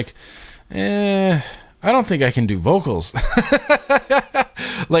 and I'm like, I don't think I can do vocals.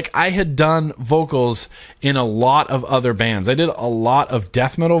 Like, I had done vocals in a lot of other bands. I did a lot of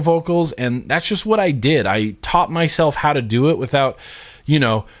death metal vocals, and that's just what I did. I taught myself how to do it without,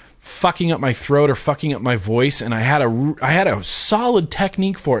 fucking up my throat or fucking up my voice, and I had a solid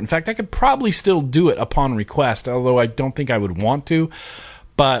technique for it. In fact, I could probably still do it upon request, although I don't think I would want to.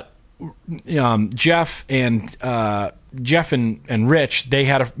 But Jeff and Rich, they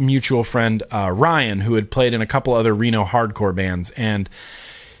had a mutual friend, Ryan, who had played in a couple other Reno hardcore bands, and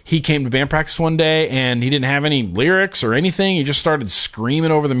he came to band practice one day, and he didn't have any lyrics or anything. He just started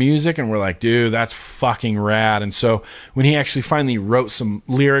screaming over the music, and we're like, dude, that's fucking rad. And so when he actually finally wrote some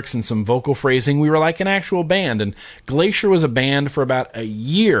lyrics and some vocal phrasing, we were like an actual band. And Glacier was a band for about a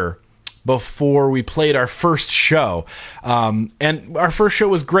year before we played our first show. And our first show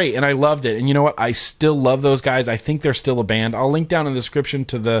was great, and I loved it. And you know what? I still love those guys. I think they're still a band. I'll link down in the description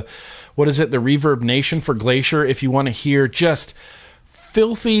to the Reverb Nation for Glacier if you want to hear just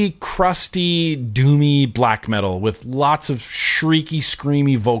filthy, crusty, doomy black metal with lots of shrieky,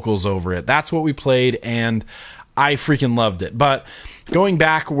 screamy vocals over it. That's what we played, and I freaking loved it. But going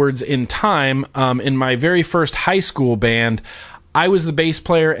backwards in time, in my very first high school band, I was the bass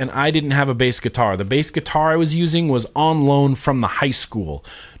player, and I didn't have a bass guitar. The bass guitar I was using was on loan from the high school.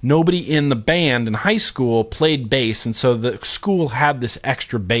 Nobody in the band in high school played bass, and so the school had this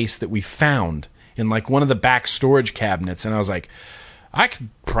extra bass that we found in like one of the back storage cabinets, and I was like, I could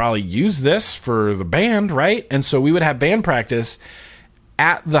probably use this for the band, right? And so we would have band practice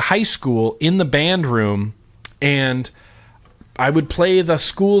at the high school in the band room, and I would play the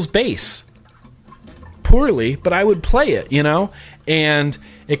school's bass. Poorly, but I would play it, and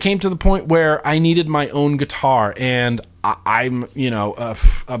it came to the point where I needed my own guitar, and I'm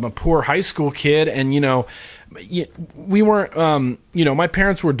a poor high school kid, and we weren't, my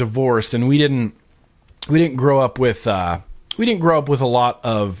parents were divorced, and we didn't grow up with a lot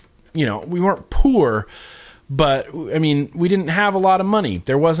of, we weren't poor, but I mean, we didn't have a lot of money.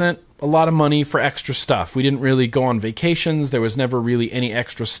 There wasn't a lot of money for extra stuff. We didn't really go on vacations. There was never really any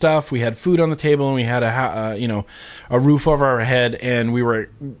extra stuff. We had food on the table, and we had a roof over our head, and we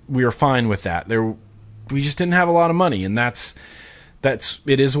were fine with that. We just didn't have a lot of money, and it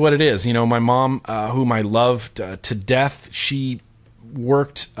is what it is. My mom, whom I loved to death, she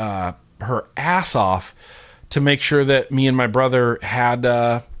worked her ass off to make sure that me and my brother had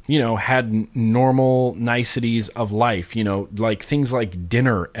normal niceties of life, like things like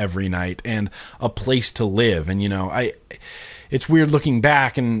dinner every night and a place to live. And, it's weird looking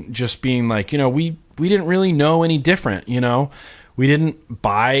back and just being like, we didn't really know any different, we didn't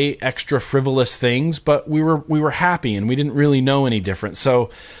buy extra frivolous things, but we were happy, and we didn't really know any different. So,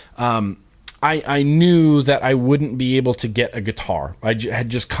 I knew that I wouldn't be able to get a guitar. I had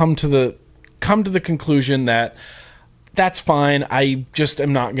just come to the conclusion that that's fine. I just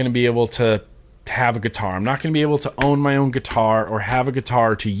am not going to be able to have a guitar. I'm not going to be able to own my own guitar or have a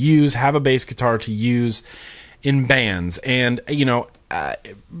guitar to use, have a bass guitar to use in bands. And,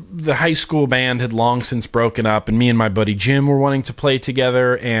 the high school band had long since broken up, and me and my buddy Jim were wanting to play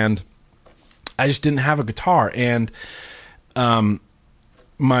together, and I just didn't have a guitar. And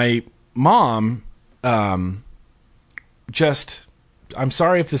my mom I'm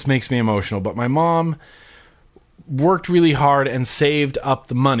sorry if this makes me emotional, but my mom worked really hard and saved up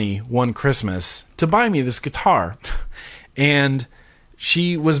the money one Christmas to buy me this guitar. And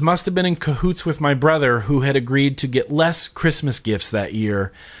she must have been in cahoots with my brother, who had agreed to get less Christmas gifts that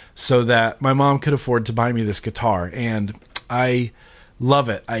year so that my mom could afford to buy me this guitar. And I love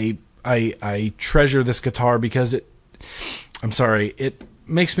it. I treasure this guitar because it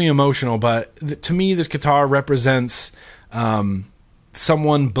makes me emotional, but to me, this guitar represents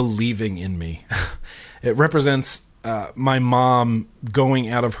someone believing in me. It represents my mom going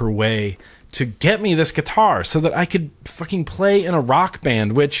out of her way to get me this guitar so that I could fucking play in a rock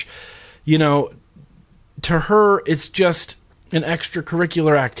band, which, you know, to her, it's just an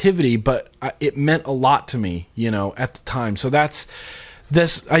extracurricular activity, but it meant a lot to me, you know, at the time. So that's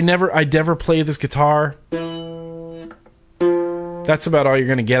this. I never played this guitar. That's about all you're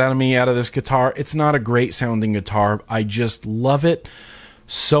going to get out of me out of this guitar. It's not a great sounding guitar. I just love it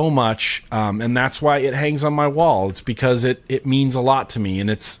so much, and that's why it hangs on my wall. It's because it means a lot to me, and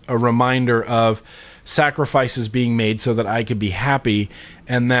it's a reminder of sacrifices being made so that I could be happy,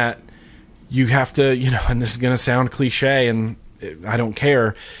 and that you have to, you know, and this is going to sound cliche, and I don't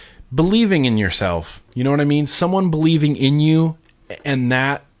care, believing in yourself. You know what I mean? Someone believing in you, and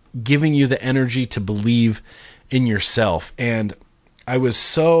that giving you the energy to believe in yourself. And I was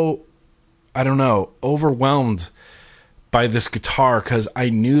so, I don't know, overwhelmed by this guitar because I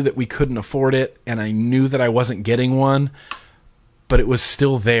knew that we couldn't afford it, and I knew that I wasn't getting one, but it was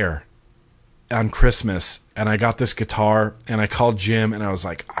still there on Christmas. And I got this guitar, and I called Jim, and I was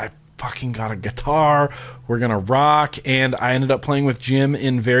like, I fucking got a guitar. We're gonna rock. And I ended up playing with Jim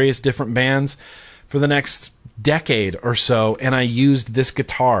in various different bands for the next decade or so, and I used this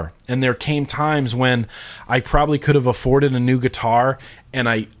guitar. And there came times when I probably could have afforded a new guitar, and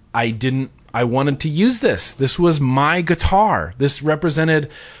I didn't. I wanted to use this. This was my guitar. This represented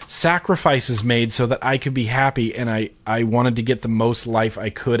sacrifices made so that I could be happy, and I wanted to get the most life I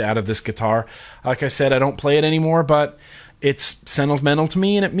could out of this guitar. Like I said, I don't play it anymore, but it's sentimental to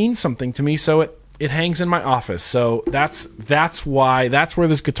me, and it means something to me, so it hangs in my office. So that's where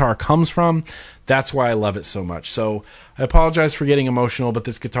this guitar comes from. That's why I love it so much. So I apologize for getting emotional, but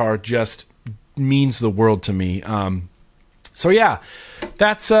this guitar just means the world to me. So yeah,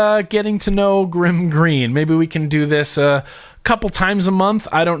 that's getting to know GrimmGreen. Maybe we can do this a couple times a month.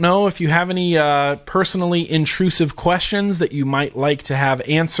 I don't know. If you have any personally intrusive questions that you might like to have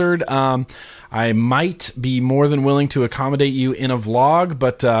answered, I might be more than willing to accommodate you in a vlog.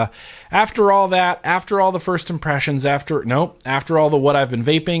 But after all that, after all the first impressions, after all the what I've been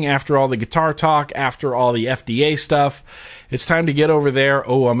vaping, after all the guitar talk, after all the FDA stuff, it's time to get over there.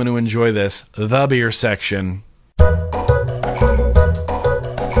 Oh, I'm going to enjoy this. The beer section.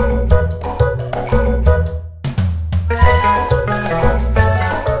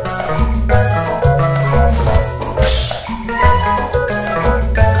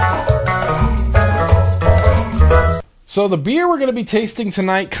 So the beer we're going to be tasting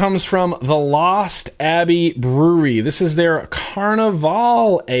tonight comes from the Lost Abbey Brewery. This is their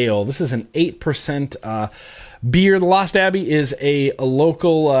Carnival Ale. This is an 8% beer. The Lost Abbey is a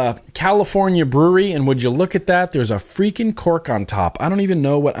local California brewery, and would you look at that, there's a freaking cork on top. I don't even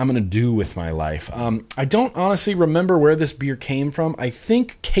know what I'm going to do with my life. I don't honestly remember where this beer came from. I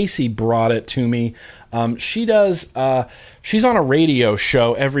think Casey brought it to me. She's on a radio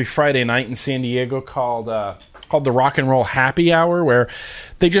show every Friday night in San Diego called the Rock and Roll Happy Hour, where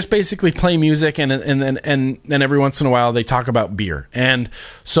they just basically play music and then every once in a while they talk about beer. And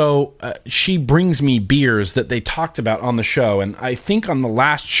so she brings me beers that they talked about on the show. And I think on the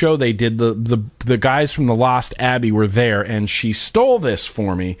last show they did, the guys from the Lost Abbey were there, and she stole this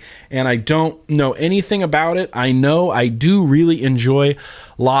for me. And I don't know anything about it. I know I do really enjoy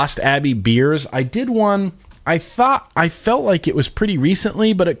Lost Abbey beers. I did one. I felt like it was pretty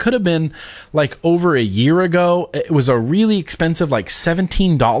recently, but it could have been like over a year ago. It was a really expensive, like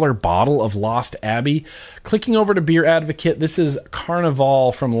 $17 bottle of Lost Abbey. Clicking over to Beer Advocate, this is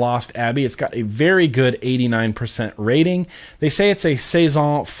Carnival from Lost Abbey. It's got a very good 89% rating. They say it's a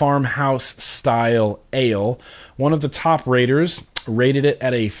Saison farmhouse style ale. One of the top raters rated it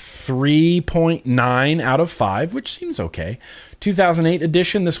at a 3.9 out of 5, which seems okay. 2008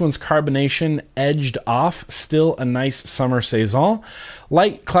 edition. This one's carbonation edged off. Still a nice summer saison.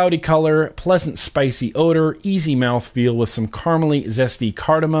 Light cloudy color, pleasant spicy odor, easy mouthfeel with some caramely zesty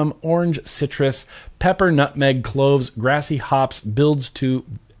cardamom, orange citrus, pepper, nutmeg, cloves, grassy hops build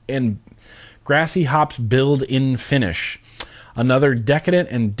in finish. Another decadent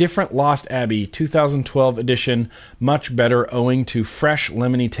and different Lost Abbey 2012 edition. Much better owing to fresh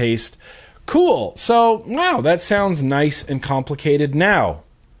lemony taste. Cool. So, wow, that sounds nice and complicated. Now,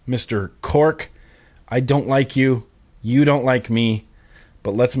 Mr. Cork, I don't like you. You don't like me.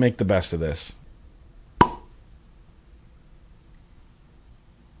 But let's make the best of this.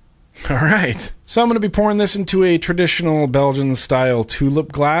 All right. So I'm going to be pouring this into a traditional Belgian-style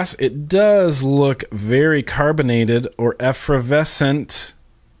tulip glass. It does look very carbonated or effervescent.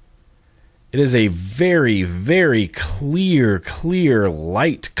 It is a very, very clear,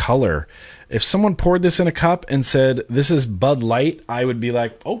 light color. If someone poured this in a cup and said, this is Bud Light, I would be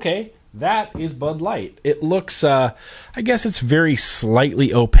like, okay, That is Bud Light. It looks, I guess it's very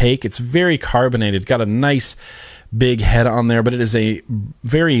slightly opaque. It's very carbonated. It's got a nice big head on there, but it is a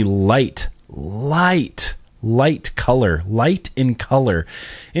very light color. Light in color.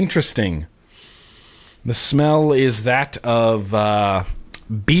 Interesting. The smell is that of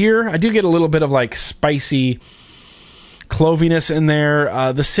beer. I do get a little bit of like spicy cloviness in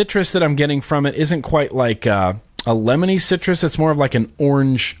there. The citrus that I'm getting from it isn't quite like a lemony citrus. It's more of like an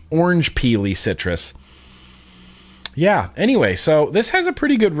orange peely citrus. Yeah, anyway, so this has a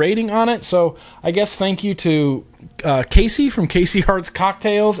pretty good rating on it. So I guess thank you to Casey from Casey Hearts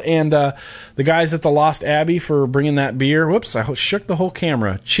Cocktails and the guys at the Lost Abbey for bringing that beer. Whoops, I shook the whole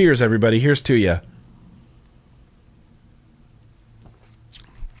camera. Cheers, everybody. Here's to you.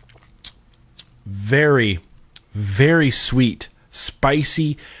 Very, very sweet.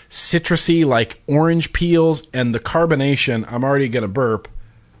 Spicy, citrusy, like orange peels, and the carbonation, I'm already going to burp.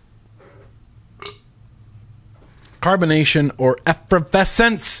 Carbonation or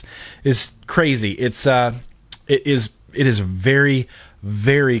effervescence is crazy. It is very,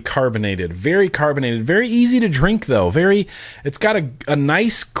 very carbonated. Very carbonated. Very easy to drink, though. It's got a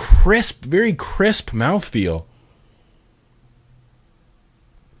nice, crisp, very crisp mouthfeel.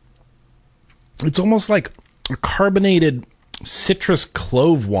 It's almost like a carbonated citrus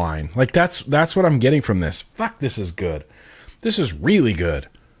clove wine. Like that's what I'm getting from this. Fuck, this is good. This is really good.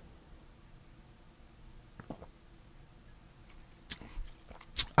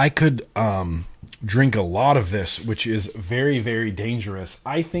 I could drink a lot of this, which is very, very dangerous.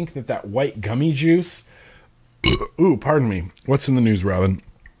 I think that white gummy juice... Ooh, pardon me. What's in the news, Robin?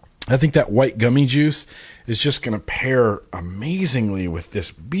 I think that white gummy juice is just going to pair amazingly with this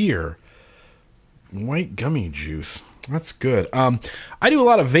beer. White gummy juice. That's good. I do a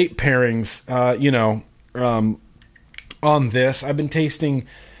lot of vape pairings, on this. I've been tasting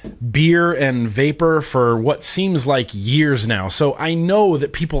beer and vapor for what seems like years now. So I know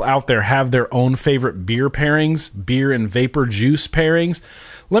that people out there have their own favorite beer pairings, beer and vapor juice pairings.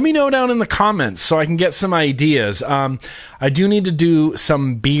 Let me know down in the comments so I can get some ideas. I do need to do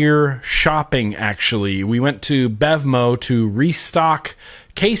some beer shopping, actually. We went to Bevmo to restock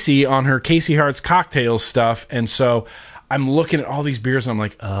Casey on her Casey Hearts Cocktails stuff, and so I'm looking at all these beers and I'm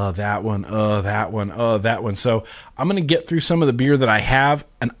like, that one, that one, that one. So I'm going to get through some of the beer that I have,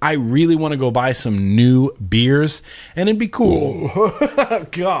 and I really want to go buy some new beers, and it'd be cool.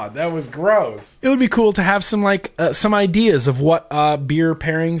 God, that was gross. It would be cool to have some some ideas of what beer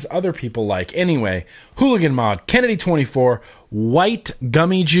pairings other people like. Anyway, Hooligan Mod, Kennedy 24, white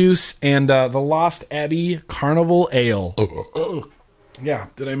gummy juice, and the Lost Abbey Carnival Ale. Yeah,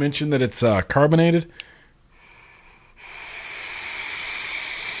 did I mention that it's carbonated?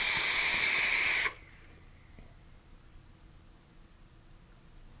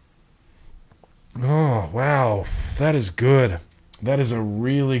 Oh, wow. That is good. That is a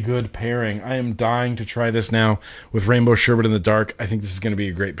really good pairing. I am dying to try this now with Rainbow Sherbet in the Dark. I think this is going to be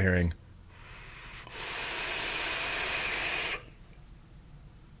a great pairing.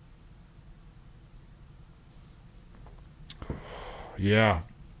 Yeah.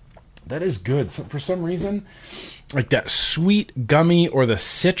 That is good. So for some reason, like that sweet gummy or the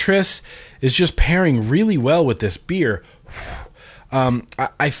citrus is just pairing really well with this beer.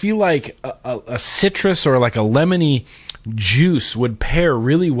 I feel like a citrus or like a lemony juice would pair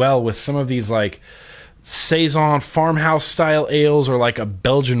really well with some of these like Saison farmhouse style ales or like a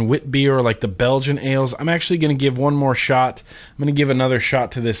Belgian wit beer or like the Belgian ales. I'm actually going to give one more shot. I'm going to give another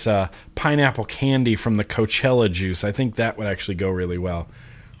shot to this pineapple candy from the Coachella juice. I think that would actually go really well.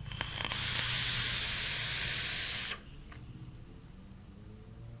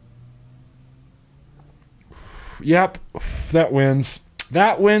 Yep, that wins.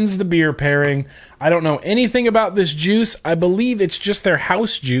 That wins the beer pairing. I don't know anything about this juice. I believe it's just their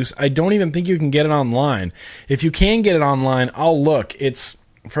house juice. I don't even think you can get it online. If you can get it online, I'll look. It's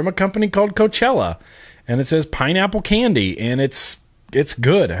from a company called Coachella, and it says pineapple candy, and it's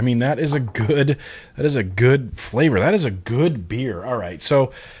good. I mean, that is a good flavor. That is a good beer. All right,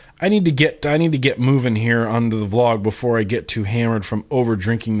 so I need to get moving here onto the vlog before I get too hammered from over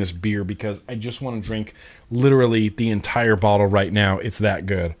drinking this beer, because I just want to drink literally the entire bottle right now. It's that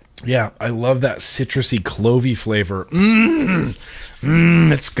good. Yeah, I love that citrusy clovey flavor.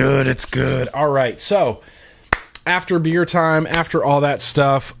 It's good. It's good. All right, so after beer time, after all that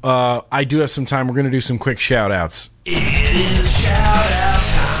stuff, I do have some time. We're going to do some quick shout-outs. It is shout-out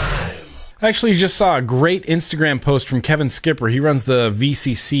time. I actually just saw a great Instagram post from Kevin Skipper. He runs the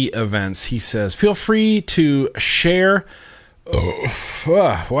VCC events. He says, feel free to share.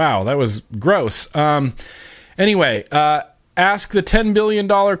 Wow, that was gross. Anyway, Ask the $10 billion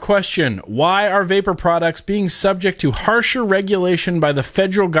question. Why are vapor products being subject to harsher regulation by the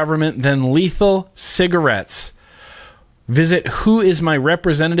federal government than lethal cigarettes? Visit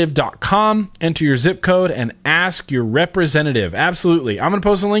whoismyrepresentative.com, enter your zip code, and ask your representative. Absolutely. I'm going to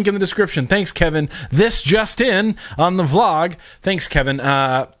post a link in the description. Thanks, Kevin. This just in on the vlog. Thanks, Kevin.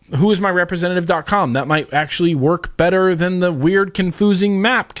 Whoismyrepresentative.com. That might actually work better than the weird confusing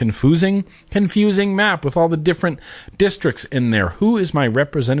map. Confusing map with all the different districts in there.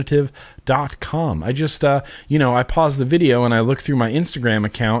 Whoismyrepresentative.com. I just, I pause the video and I look through my Instagram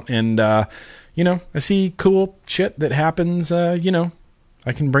account and, I see cool shit that happens, I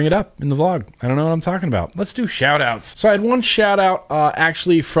can bring it up in the vlog. I don't know what I'm talking about. Let's do shout-outs. So I had one shout-out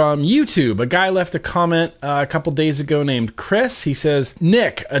actually from YouTube. A guy left a comment a couple days ago named Chris. He says,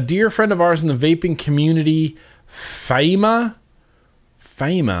 Nick, a dear friend of ours in the vaping community, Faima.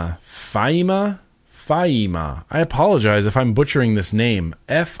 I apologize if I'm butchering this name.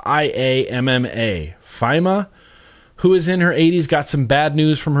 F-I-A-M-M-A. Faima, who is in her 80s, got some bad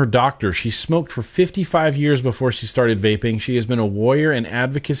news from her doctor. She smoked for 55 years before she started vaping. She has been a warrior and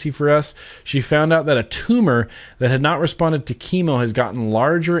advocacy for us. She found out that a tumor that had not responded to chemo has gotten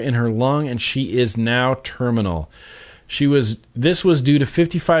larger in her lung, and she is now terminal. This was due to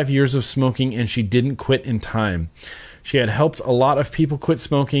 55 years of smoking, and she didn't quit in time. She had helped a lot of people quit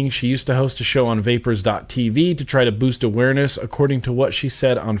smoking. She used to host a show on vapors.tv to try to boost awareness. According to what she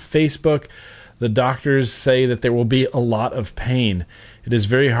said on Facebook, the doctors say that there will be a lot of pain. It is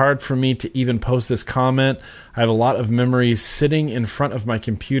very hard for me to even post this comment. I have a lot of memories sitting in front of my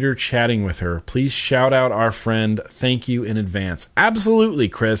computer chatting with her. Please shout out our friend. Thank you in advance. Absolutely,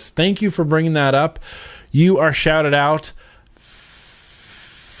 Chris. Thank you for bringing that up. You are shouted out.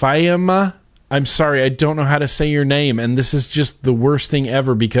 Faima. I'm sorry, I don't know how to say your name, and this is just the worst thing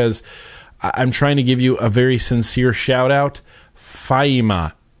ever because I'm trying to give you a very sincere shout out.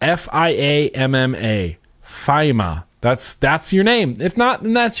 Faima. F-I-A-M-M-A. Faima. That's your name. If not,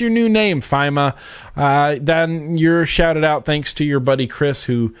 then that's your new name, Faima. Then you're shouted out thanks to your buddy Chris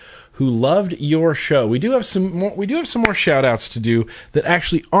who loved your show. We do have some more shout outs to do that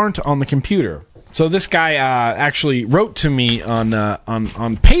actually aren't on the computer. So this guy actually wrote to me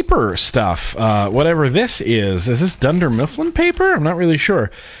on paper stuff, whatever this is. Is this Dunder Mifflin paper? I'm not really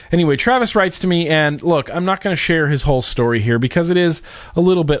sure. Anyway, Travis writes to me, and look, I'm not going to share his whole story here because it is a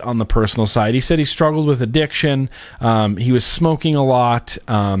little bit on the personal side. He said he struggled with addiction. He was smoking a lot.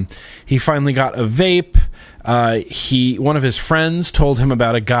 He finally got a vape. One of his friends told him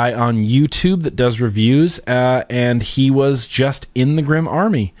about a guy on YouTube that does reviews, and he was just in the Grim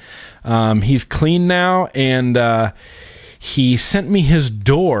Army. He's clean now, and he sent me his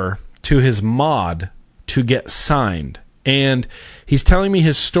door to his mod to get signed. And he's telling me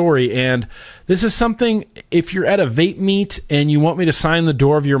his story, and this is something, if you're at a vape meet and you want me to sign the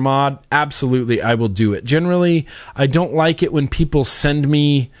door of your mod, absolutely, I will do it. Generally, I don't like it when people send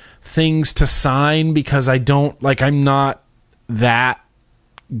me things to sign because I'm not that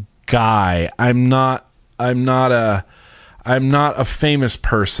guy. I'm not a famous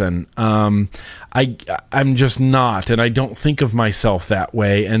person. I'm just not, and I don't think of myself that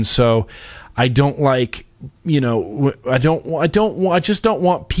way. And so I don't like, I just don't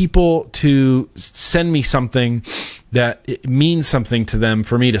want people to send me something that it means something to them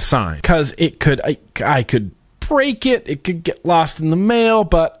for me to sign, because I could break it. It could get lost in the mail.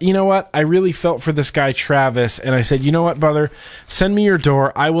 But you know what? I really felt for this guy, Travis, and I said, you know what, brother, send me your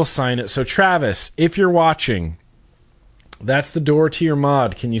door. I will sign it. So Travis, if you're watching, that's the door to your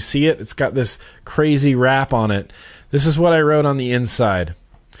mod. Can you see it? It's got this crazy wrap on it. This is what I wrote on the inside.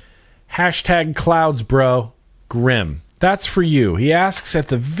 Hashtag clouds, bro. Grim. That's for you. He asks at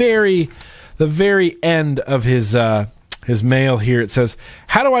the very end of his mail here. It says,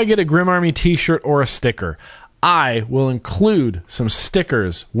 how do I get a Grim Army t-shirt or a sticker? I will include some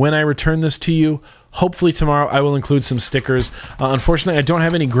stickers when I return this to you. Hopefully tomorrow I will include some stickers. Unfortunately, I don't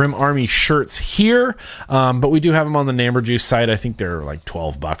have any Grim Army shirts here, but we do have them on the Namber Juice site. I think they're like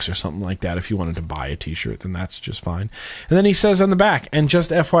 $12 or something like that. If you wanted to buy a t-shirt, then that's just fine. And then he says on the back, and just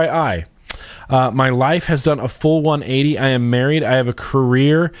FYI, my life has done a full 180. I am married. I have a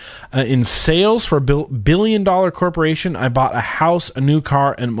career in sales for a billion-dollar corporation. I bought a house, a new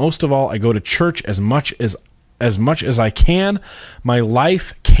car, and most of all, I go to church as much as I can. My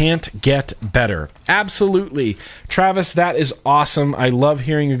life can't get better. Absolutely. Travis, that is awesome. I love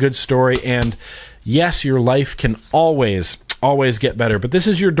hearing a good story. And yes, your life can always always get better. But this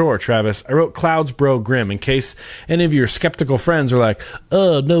is your door, Travis. I wrote Clouds Bro Grim in case any of your skeptical friends are like,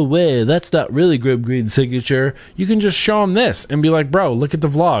 oh, no way, that's not really GrimmGreen's signature. You can just show them this and be like, bro, look at the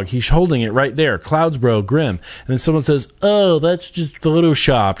vlog. He's holding it right there. Clouds Bro Grim. And then someone says, oh, that's just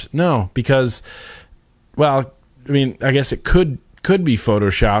photoshopped. No, because, well, I mean, I guess it could be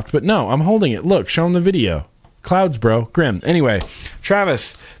photoshopped, but no, I'm holding it. Look, show them the video. Clouds, bro. Grim. Anyway,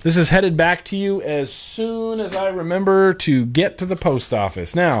 Travis, this is headed back to you as soon as I remember to get to the post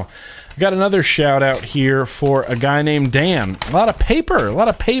office. Now, I've got another shout out here for a guy named Dan. A lot of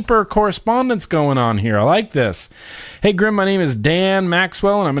paper correspondence going on here. I like this. Hey, Grim, my name is Dan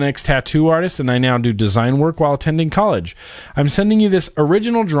Maxwell, and I'm an ex-tattoo artist, and I now do design work while attending college. I'm sending you this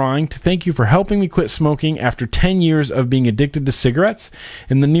original drawing to thank you for helping me quit smoking after 10 years of being addicted to cigarettes.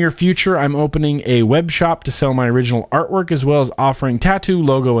 In the near future, I'm opening a web shop to sell my original artwork, as well as offering tattoo,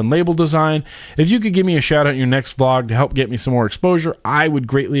 logo, and label design. If you could give me a shout out in your next vlog to help get me some more exposure, I would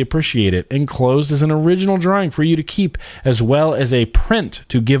greatly appreciate it. Enclosed is an original drawing for you to keep, as well as a print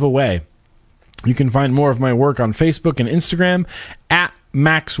to give away. You can find more of my work on Facebook and Instagram at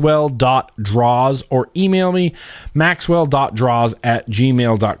maxwell.draws or email me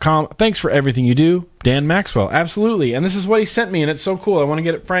maxwell.draws@gmail.com. Thanks for everything you do, Dan Maxwell. Absolutely. And this is what he sent me, and it's so cool. I want to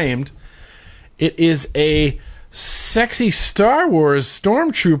get it framed. It is a sexy Star Wars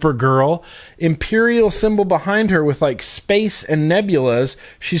stormtrooper girl, Imperial symbol behind her with like space and nebulas.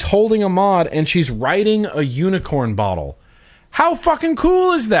 She's holding a mod and she's riding a unicorn bottle. How fucking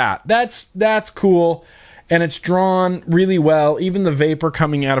cool is that? That's cool. And it's drawn really well. Even the vapor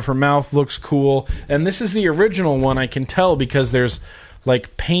coming out of her mouth looks cool. And this is the original one, I can tell, because there's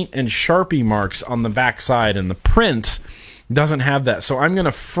like paint and Sharpie marks on the backside, and the print doesn't have that. So I'm going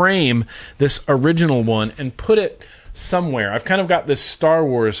to frame this original one and put it somewhere. I've kind of got this Star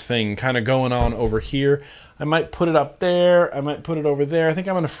Wars thing kind of going on over here. I might put it up there. I might put it over there. I think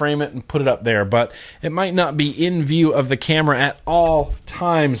I'm going to frame it and put it up there, but it might not be in view of the camera at all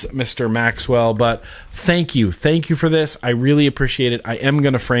times, Mr. Maxwell, but thank you. Thank you for this. I really appreciate it. I am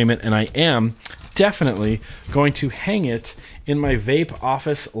going to frame it, and I am definitely going to hang it in my vape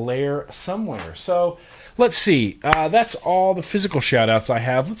office lair somewhere. So let's see. That's all the physical shout-outs I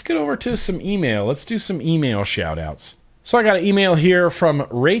have. Let's get over to some email. Let's do some email shout-outs. So I got an email here from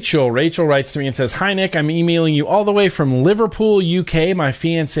Rachel. Rachel writes to me and says, hi, Nick. I'm emailing you all the way from Liverpool, UK. My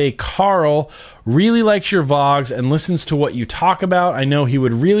fiancé, Carl, really likes your vlogs and listens to what you talk about. I know he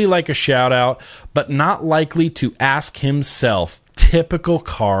would really like a shout-out, but not likely to ask himself. Typical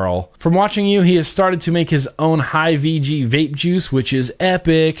Carl. From watching you, he has started to make his own high VG vape juice, which is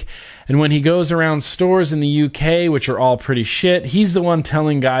epic. And when he goes around stores in the UK, which are all pretty shit, he's the one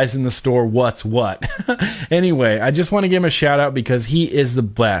telling guys in the store what's what. Anyway, I just want to give him a shout out because he is the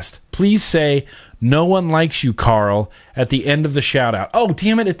best. Please say, no one likes you, Carl, at the end of the shout out. Oh,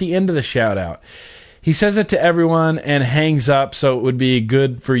 damn it, at the end of the shout out. He says it to everyone and hangs up, so it would be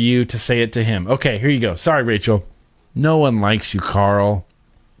good for you to say it to him. Okay, here you go. Sorry, Rachel. No one likes you, Carl.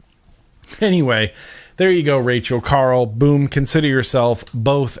 Anyway, there you go, Rachel, Carl. Boom, consider yourself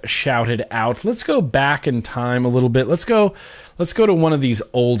both shouted out. Let's go back in time a little bit. Let's go to one of these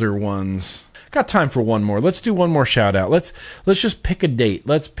older ones. Got time for one more. Let's do one more shout out. Let's just pick a date.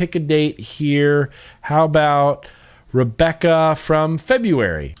 Let's pick a date here. How about Rebecca from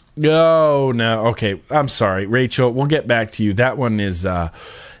February? Oh, no. Okay, I'm sorry, Rachel. We'll get back to you. That one is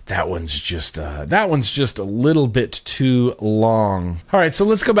that one's just a little bit too long. All right, so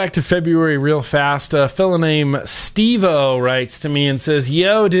let's go back to February real fast. A fellow named Steve-O writes to me and says,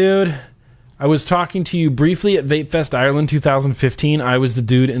 yo, dude, I was talking to you briefly at VapeFest Ireland 2015. I was the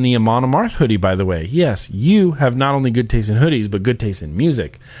dude in the Amon Amarth hoodie, by the way. Yes, you have not only good taste in hoodies, but good taste in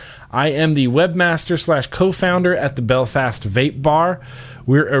music. I am the webmaster / co-founder at the Belfast Vape Bar.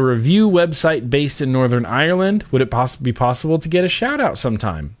 We're a review website based in Northern Ireland. Would it be possible to get a shout out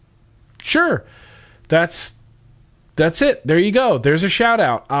sometime? Sure. That's it. There you go. There's a shout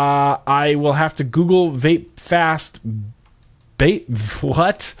out. I will have to Google Belfast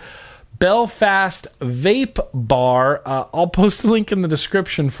Vape Bar. I'll post the link in the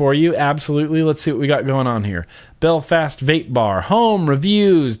description for you. Absolutely. Let's see what we got going on here. Belfast Vape Bar. Home,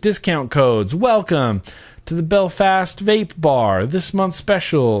 reviews, discount codes. Welcome to the Belfast Vape Bar. This month's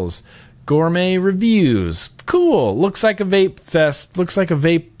specials. Gourmet reviews. Cool. Looks like a vape fest. Looks like a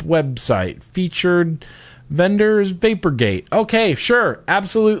vape website. Featured vendors, Vaporgate. Okay, sure.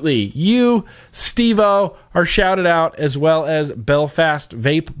 Absolutely. You, Steve-O, are shouted out, as well as Belfast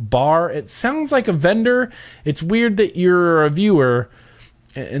Vape Bar. It sounds like a vendor. It's weird that you're a reviewer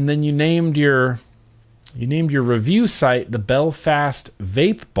and then you named your review site the Belfast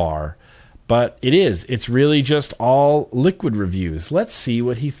Vape Bar. but it's really just all liquid reviews. Let's see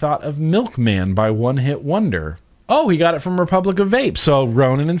what he thought of Milkman by One Hit Wonder. Oh, he got it from Republic of Vape. So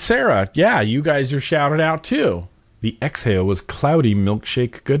Ronan and Sarah, yeah, you guys are shouted out too. The exhale was cloudy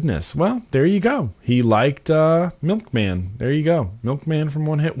milkshake goodness. Well, there you go. He liked Milkman. There you go. Milkman from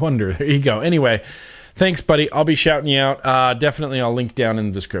One Hit Wonder. There you go. Anyway, thanks, buddy. I'll be shouting you out. Definitely, I'll link down in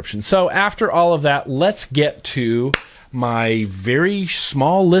the description. So after all of that, let's get to my very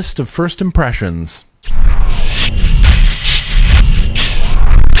small list of first impressions.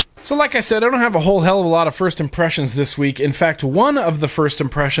 So like I said, I don't have a whole hell of a lot of first impressions this week. In fact, one of the first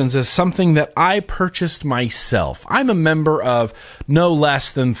impressions is something that I purchased myself. I'm a member of no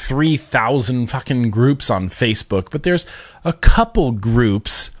less than 3,000 fucking groups on Facebook, but there's a couple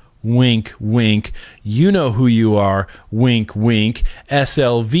groups, wink, wink, you know who you are, wink, wink,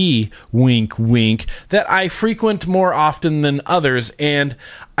 SLV, wink, wink, that I frequent more often than others, and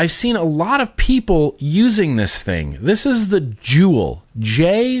I've seen a lot of people using this thing. This is the JUUL,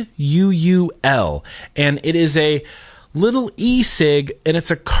 JUUL, and it is a little e-cig, and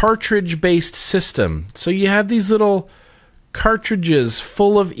it's a cartridge-based system. So you have these little cartridges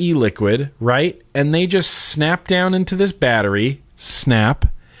full of e-liquid, right? And they just snap down into this battery, snap,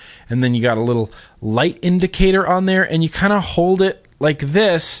 and then you got a little light indicator on there, and you kind of hold it like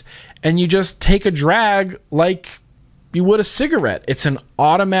this, and you just take a drag like you would a cigarette. It's an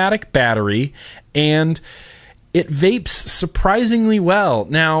automatic battery, and it vapes surprisingly well.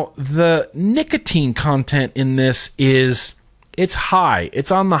 Now, the nicotine content in this it's high.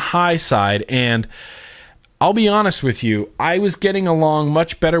 It's on the high side, and I'll be honest with you, I was getting along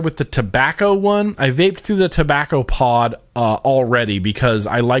much better with the tobacco one. I vaped through the tobacco pod already because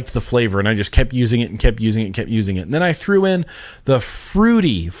I liked the flavor, and I just kept using it and kept using it and kept using it. And then I threw in the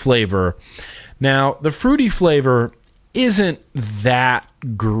fruity flavor. Now, the fruity flavor isn't that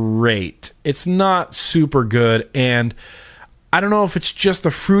great. It's not super good, and I don't know if it's just the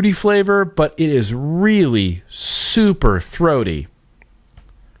fruity flavor, but it is really super throaty.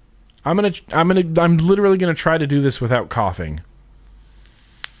 I'm literally gonna try to do this without coughing.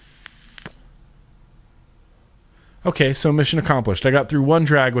 Okay, so mission accomplished. I got through one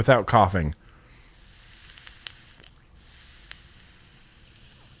drag without coughing.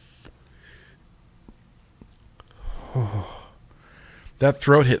 That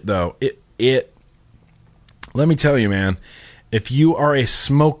throat hit though, let me tell you, man, if you are a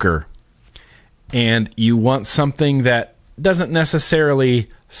smoker and you want something that doesn't necessarily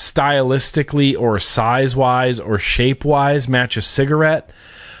stylistically or size-wise or shape-wise match a cigarette,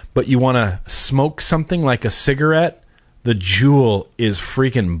 but you want to smoke something like a cigarette, the JUUL is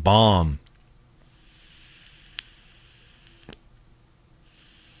freaking bomb.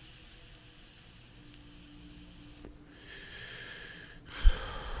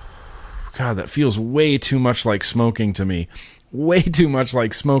 God, that feels way too much like smoking to me. Way too much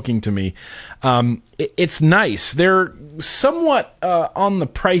like smoking to me. It's nice. They're somewhat on the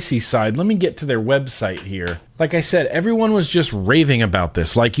pricey side. Let me get to their website here. Like I said, everyone was just raving about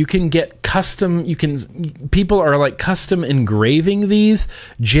this. Like, you can get custom, people are like custom engraving these.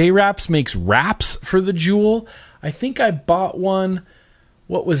 J-Wraps makes wraps for the JUUL. I think I bought one,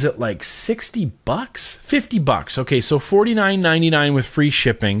 what was it, like 60 bucks? 50 bucks. Okay, so $49.99 with free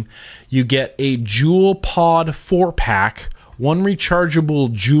shipping. You get a JUUL Pod 4-pack, one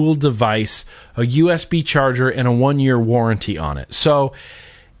rechargeable JUUL device, a USB charger, and a 1-year warranty on it. So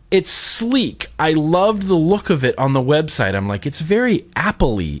it's sleek. I loved the look of it on the website. I'm like, it's very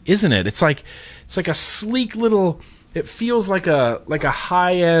Apple-y, isn't it? It's like a sleek little, it feels like a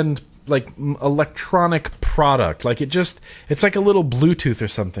high-end, like electronic product. Like it's like a little Bluetooth or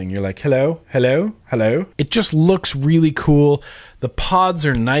something. You're like, hello, hello, hello. It just looks really cool. The pods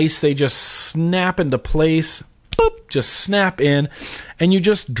are nice. They just snap into place. Boop, just snap in, and you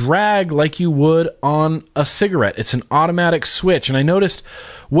just drag like you would on a cigarette. It's an automatic switch, and I noticed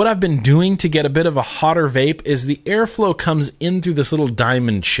what I've been doing to get a bit of a hotter vape is the airflow comes in through this little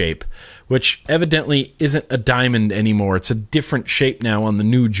diamond shape, which evidently isn't a diamond anymore. It's a different shape now on the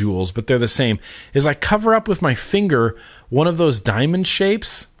new JUULs, but they're the same. Is I cover up with my finger one of those diamond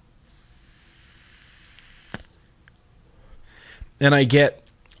shapes, and I get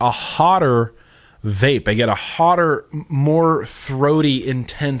a hotter vape. I get a hotter, more throaty,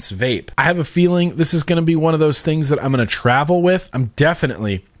 intense vape. I have a feeling this is going to be one of those things that I'm going to travel with. I'm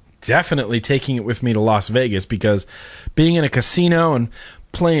definitely taking it with me to Las Vegas, because being in a casino and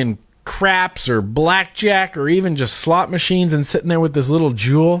playing craps or blackjack or even just slot machines and sitting there with this little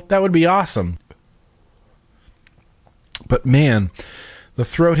JUUL, that would be awesome. But man, the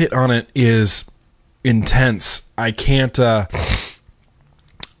throat hit on it is intense. I can't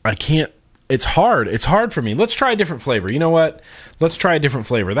it's hard. It's hard for me. Let's try a different flavor. You know what? Let's try a different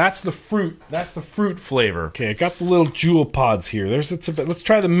flavor. That's the fruit. That's the fruit flavor. Okay, I got the little JUUL pods here. Let's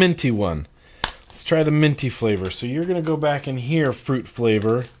try the minty one. Let's try the minty flavor. So you're gonna go back in here, fruit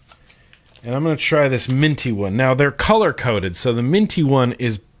flavor, and I'm gonna try this minty one. Now they're color coded, so the minty one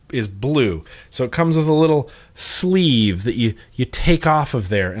is blue. So it comes with a little sleeve that you take off of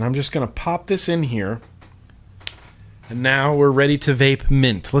there, and I'm just gonna pop this in here. And now we're ready to vape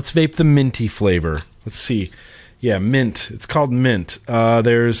mint. Let's vape the minty flavor. Let's see. Yeah, mint. It's called mint.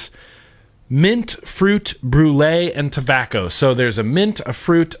 There's mint, fruit, brulee, and tobacco. So there's a mint, a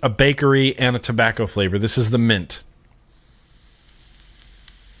fruit, a bakery, and a tobacco flavor. This is the mint.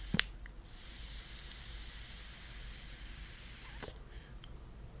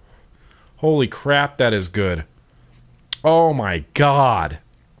 Holy crap, that is good. Oh my God.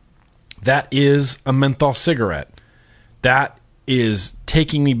 That is a menthol cigarette. That is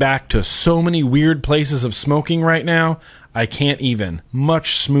taking me back to so many weird places of smoking right now. I can't even.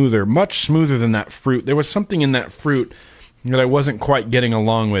 Much smoother than that fruit. There was something in that fruit that I wasn't quite getting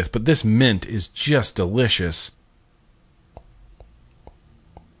along with, but this mint is just delicious.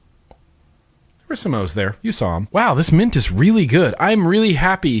 There were some O's there. You saw them. Wow, this mint is really good. I'm really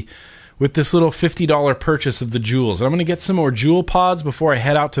happy with this little $50 purchase of the JUULs. And I'm going to get some more JUUL pods before I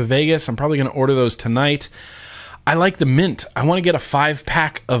head out to Vegas. I'm probably going to order those tonight. I like the mint. I want to get a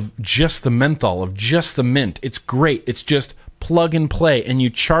 5-pack of just the menthol, of just the mint. It's great. It's just plug and play, and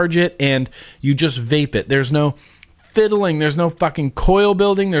you charge it and you just vape it. There's no fiddling. There's no fucking coil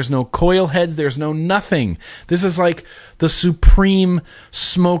building. There's no coil heads. There's no nothing. This is like the supreme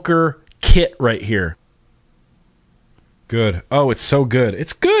smoker kit right here. Good. Oh, it's so good.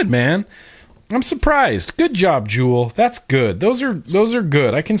 It's good, man. I'm surprised. Good job, JUUL. That's good. Those are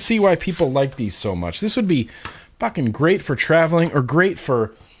good. I can see why people like these so much. This would be fucking great for traveling, or great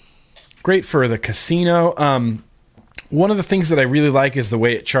for the casino. One of the things that I really like is the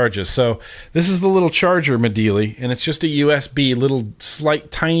way it charges. So this is the little charger Medeeli, and it's just a USB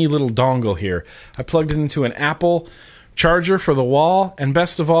tiny little dongle here. I plugged it into an Apple charger for the wall, and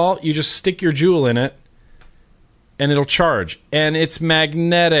best of all, you just stick your JUUL in it and it'll charge, and it's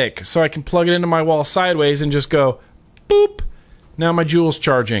magnetic, so I can plug it into my wall sideways and just go boop. Now my JUUL's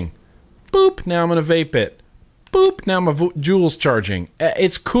charging. Boop. Now I'm gonna vape it. Boop, now my JUUL's charging.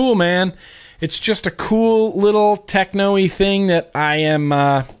 It's cool, man. It's just a cool little techno-y thing that I'm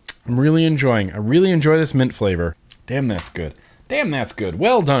really enjoying. I really enjoy this mint flavor. Damn, that's good. Damn, that's good.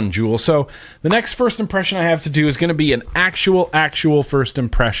 Well done, JUUL. So the next first impression I have to do is going to be an actual first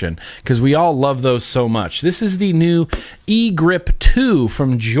impression, because we all love those so much. This is the new eGrip 2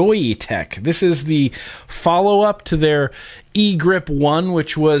 from Joyetech. This is the follow-up to their eGrip 1,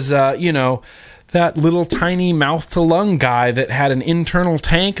 which was, that little tiny mouth-to-lung guy that had an internal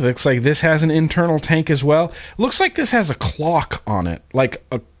tank. Looks like this has an internal tank as well. Looks like this has a clock on it, like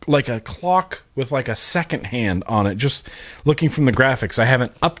a clock with like a second hand on it, just looking from the graphics. I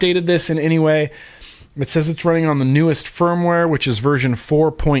haven't updated this in any way. It says it's running on the newest firmware, which is version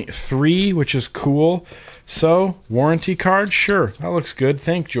 4.3, which is cool. So, warranty card? Sure, that looks good.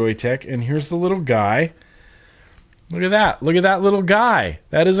 Thank Joyetech. And here's the little guy. Look at that. Look at that little guy.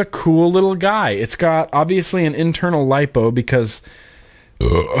 That is a cool little guy. It's got, obviously, an internal LiPo, because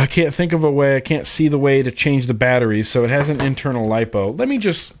I can't think of a way, I can't see the way to change the batteries, so it has an internal LiPo. Let me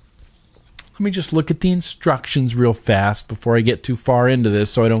just look at the instructions real fast before I get too far into this,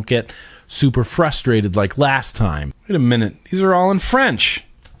 so I don't get super frustrated like last time. Wait a minute. These are all in French.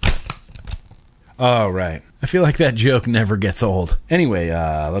 Oh, right. I feel like that joke never gets old. Anyway,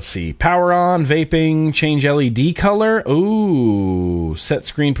 let's see. Power on, vaping, change LED color. Ooh, set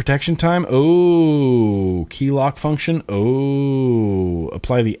screen protection time. Ooh, key lock function. Ooh,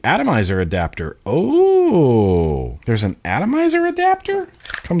 apply the atomizer adapter. Ooh, there's an atomizer adapter?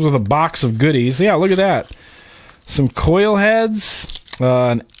 Comes with a box of goodies. Yeah, look at that. Some coil heads,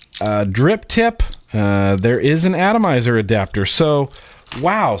 a drip tip. There is an atomizer adapter. So,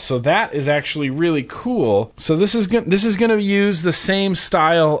 wow, so that is actually really cool. So this is going to use the same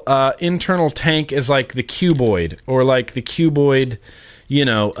style internal tank as like the Cuboid, or like the Cuboid,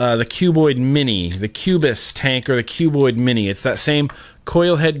 the Cuboid Mini, the Cubus tank, or the Cuboid Mini. It's that same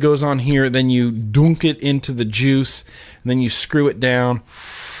coil head goes on here, then you dunk it into the juice, and then you screw it down.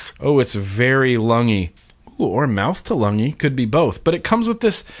 Oh, it's very lungy. Ooh, or mouth to lungy, could be both. But it comes with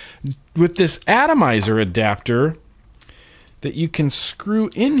this atomizer adapter that you can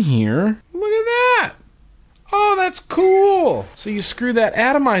screw in here. Look at that. Oh, that's cool. So you screw that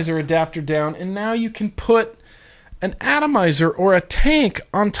atomizer adapter down, and now you can put an atomizer or a tank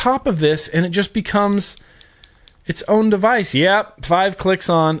on top of this, and it just becomes its own device. Yep, 5 clicks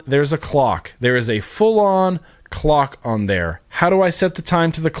on, there's a clock. There is a full-on clock on there. How do I set the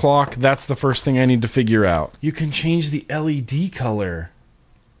time to the clock? That's the first thing I need to figure out. You can change the LED color.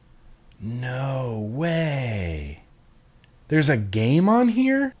 No way. There's a game on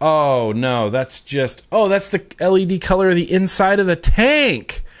here? Oh, no, that's just... Oh, that's the LED color of the inside of the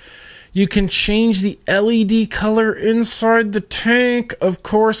tank. You can change the LED color inside the tank. Of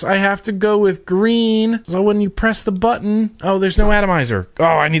course, I have to go with green. So when you press the button... Oh, there's no atomizer. Oh,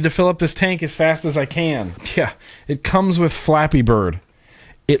 I need to fill up this tank as fast as I can. Yeah, it comes with Flappy Bird.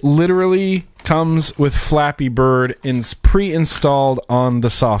 It literally comes with Flappy Bird pre-installed on the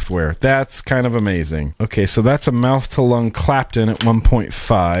software. That's kind of amazing. Okay, so that's a mouth-to-lung Clapton at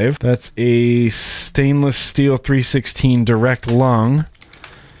 1.5. That's a stainless steel 316 direct lung.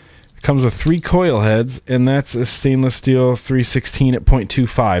 Comes with 3 coil heads, and that's a stainless steel 316 at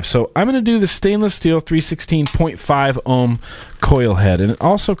 0.25. So I'm going to do the stainless steel 316 0.5 ohm coil head. And it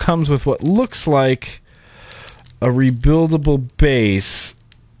also comes with what looks like a rebuildable base.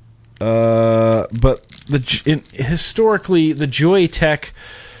 But historically, the Joytech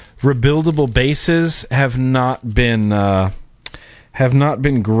rebuildable bases have not been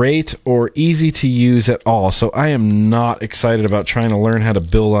great or easy to use at all. So I am not excited about trying to learn how to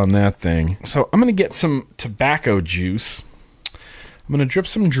build on that thing. So I'm going to get some tobacco juice. I'm going to drip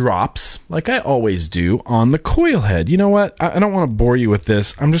some drops, like I always do, on the coil head. You know what? I don't want to bore you with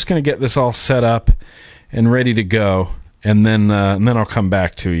this. I'm just going to get this all set up and ready to go. And then I'll come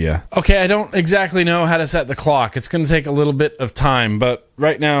back to you. Okay, I don't exactly know how to set the clock. It's going to take a little bit of time, but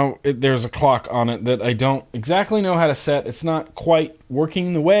right now there's a clock on it that I don't exactly know how to set. It's not quite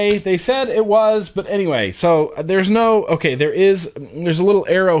working the way they said it was, but anyway. So there's a little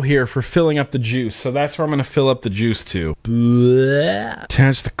arrow here for filling up the juice. So that's where I'm going to fill up the juice to.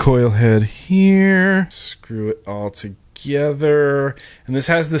 Attach the coil head here. Screw it all together. And this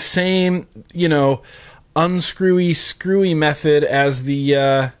has the same, unscrewy screwy method as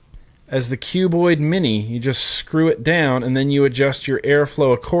the cuboid mini. You just screw it down and then you adjust your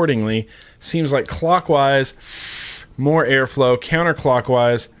airflow accordingly. Seems like clockwise more airflow,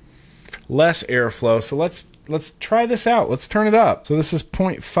 counterclockwise less airflow. So let's try this out. Let's turn it up. So this is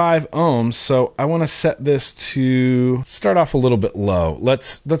 0.5 ohms. So I want to set this to start off a little bit low.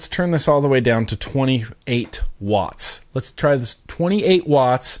 Let's turn this all the way down to 28 watts. Let's try this 28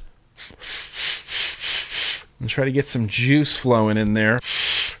 watts. And try to get some juice flowing in there.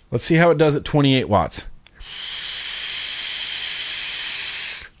 Let's see how it does at 28 watts.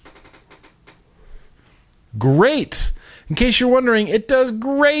 Great! In case you're wondering, it does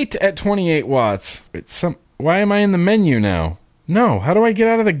great at 28 watts. Why am I in the menu now? No, how do I get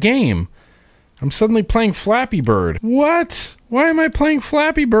out of the game? I'm suddenly playing Flappy Bird. What? Why am I playing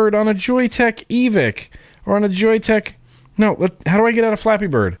Flappy Bird on a Joytech Evic? Or on a Joytech... No, how do I get out of Flappy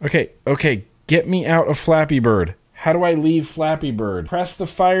Bird? Okay. Get me out of Flappy Bird. How do I leave Flappy Bird? Press the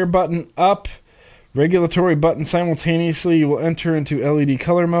fire button up, regulatory button simultaneously. You will enter into LED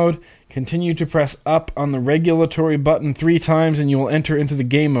color mode. Continue to press up on the regulatory button 3 times and you will enter into the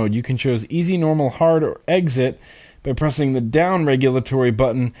game mode. You can choose easy, normal, hard, or exit by pressing the down regulatory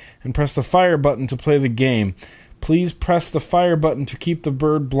button and press the fire button to play the game. Please press the fire button to keep the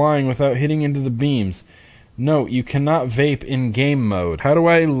bird blind without hitting into the beams. Note, you cannot vape in game mode. How do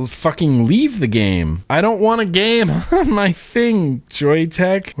I fucking leave the game? I don't want a game on my thing,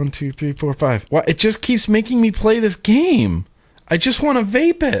 Joytech. 1, 2, 3, 4, 5. Why? It just keeps making me play this game. I just want to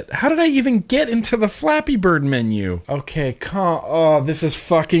vape it. How did I even get into the Flappy Bird menu? Okay, oh, this is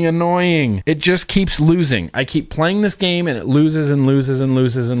fucking annoying. It just keeps losing. I keep playing this game and it loses and loses and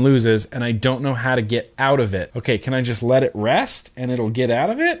loses and loses, and I don't know how to get out of it. Okay, can I just let it rest and it'll get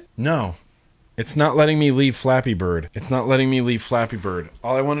out of it? No. It's not letting me leave Flappy Bird. It's not letting me leave Flappy Bird.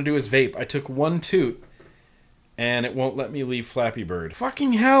 All I want to do is vape. I took 1 toot, and it won't let me leave Flappy Bird.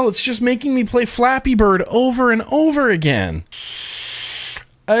 Fucking hell, it's just making me play Flappy Bird over and over again.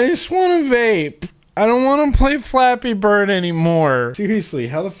 I just want to vape. I don't want to play Flappy Bird anymore. Seriously,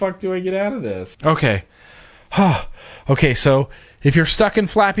 how the fuck do I get out of this? Okay. Okay, so if you're stuck in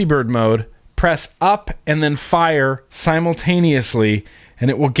Flappy Bird mode, press up and then fire simultaneously, and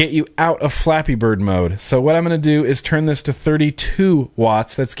it will get you out of Flappy Bird mode. So what I'm going to do is turn this to 32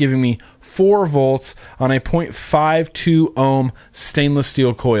 watts. That's giving me 4 volts on a 0.52 ohm stainless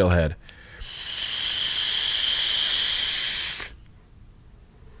steel coil head.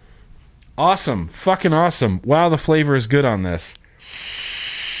 Awesome. Fucking awesome. Wow, the flavor is good on this.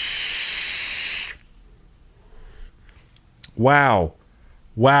 Wow.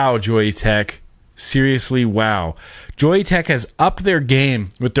 Wow, Joytech. Seriously, wow. Joytech has upped their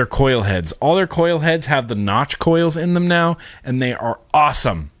game with their coil heads. All their coil heads have the notch coils in them now, and they are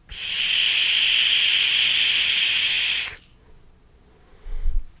awesome.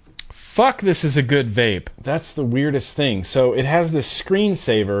 Fuck, this is a good vape. That's the weirdest thing. So it has this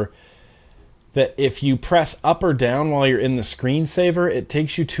screensaver that if you press up or down while you're in the screensaver, it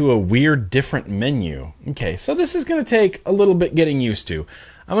takes you to a weird different menu. Okay, so this is going to take a little bit getting used to.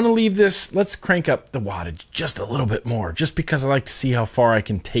 I'm going to leave this, let's crank up the wattage just a little bit more, just because I like to see how far I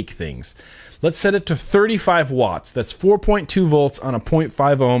can take things. Let's set it to 35 watts. That's 4.2 volts on a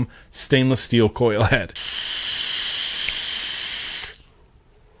 0.5 ohm stainless steel coil head.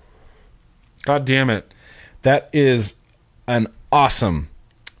 God damn it. That is an awesome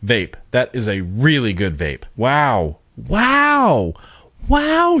vape. That is a really good vape. Wow. Wow.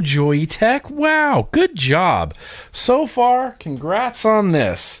 Wow, Joytech. Wow. Good job. So far, congrats on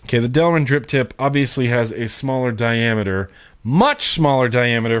this. Okay, the Delrin drip tip obviously has a smaller diameter, much smaller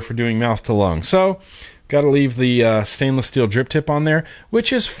diameter for doing mouth to lung. So, got to leave the stainless steel drip tip on there,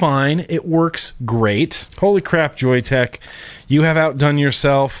 which is fine. It works great. Holy crap, Joytech. You have outdone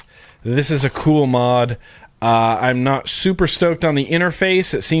yourself. This is a cool mod. I'm not super stoked on the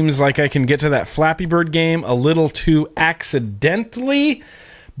interface. It seems like I can get to that Flappy Bird game a little too accidentally,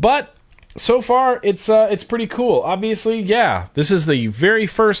 but so far it's pretty cool. Obviously, yeah, this is the very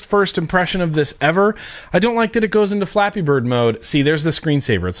first impression of this ever. I don't like that it goes into Flappy Bird mode. See, there's the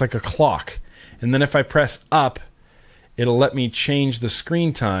screensaver. It's like a clock, and then if I press up, it'll let me change the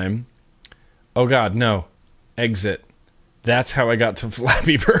screen time. Oh God, no. Exit. That's how I got to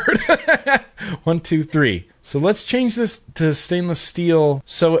Flappy Bird. 1, 2, 3. So let's change this to stainless steel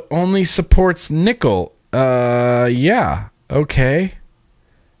so it only supports nickel. Yeah. Okay.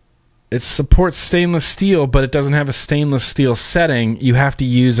 It supports stainless steel, but it doesn't have a stainless steel setting. You have to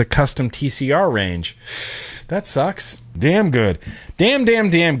use a custom TCR range. That sucks. Damn good. Damn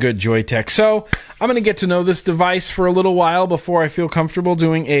good, Joytech. So I'm going to get to know this device for a little while before I feel comfortable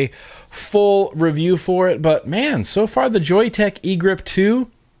doing a full review for it. But man, so far the Joytech eGrip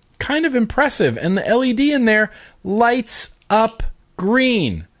 2, kind of impressive. And the LED in there lights up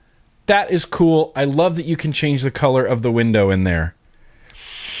green. That is cool. I love that you can change the color of the window in there.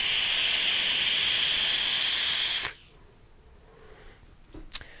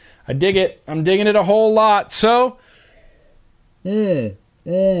 I dig it. I'm digging it a whole lot. So,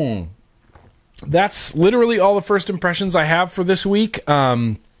 that's literally all the first impressions I have for this week.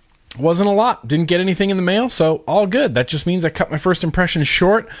 Wasn't a lot. Didn't get anything in the mail, so all good. That just means I cut my first impression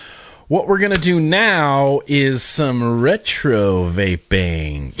short. What we're going to do now is some retro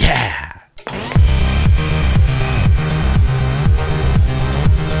vaping. Yeah!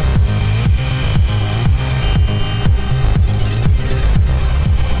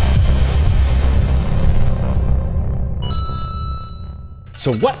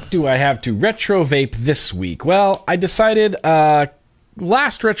 So what do I have to retro vape this week? Well, I decided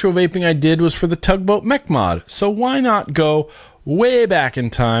last retro vaping I did was for the Tugboat Mech mod. So why not go way back in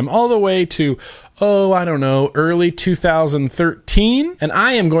time, all the way to, I don't know, early 2013. And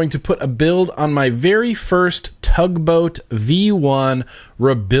I am going to put a build on my very first Tugboat V1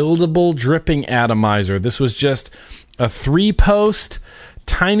 rebuildable dripping atomizer. This was just a 3-post,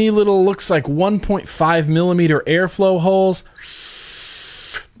 tiny little, looks like 1.5 millimeter airflow holes.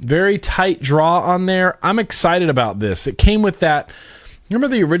 Very tight draw on there. I'm excited about this. It came with that. Remember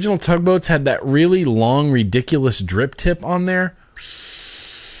the original Tugboats had that really long, ridiculous drip tip on there?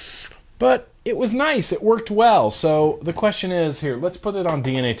 But it was nice. It worked well. So the question is, here, let's put it on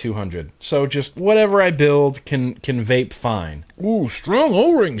DNA 200. So just whatever I build can vape fine. Ooh, strong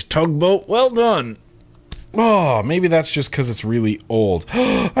O-rings, Tugboat. Well done. Oh, maybe that's just because it's really old.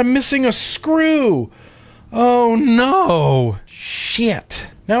 I'm missing a screw. Oh, no. Shit.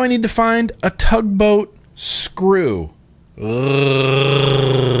 Now I need to find a Tugboat screw.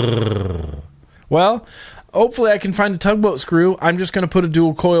 Well, hopefully I can find a Tugboat screw. I'm just going to put a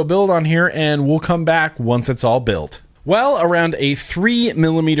dual coil build on here, and we'll come back once it's all built. Well, around a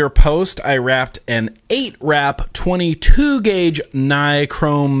 3mm post, I wrapped an 8-wrap 22-gauge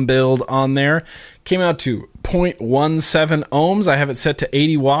nichrome build on there. Came out to 0.17 ohms. I have it set to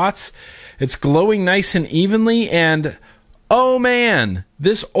 80 watts. It's glowing nice and evenly, and oh man,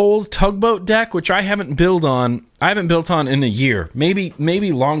 this old Tugboat deck, which I haven't built on in a year, maybe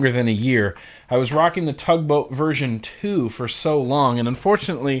longer than a year. I was rocking the Tugboat version 2 for so long, and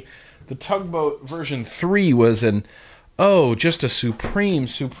unfortunately, the Tugboat version 3 was just a supreme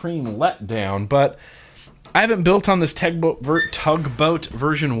letdown. But I haven't built on this Tugboat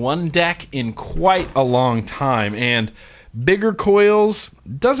version 1 deck in quite a long time, and Bigger coils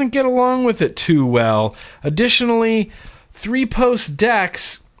doesn't get along with it too well. Additionally, 3-post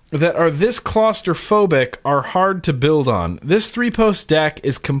decks that are this claustrophobic are hard to build on. This 3-post deck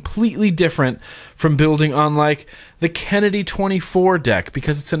is completely different from building on like the Kennedy 24 deck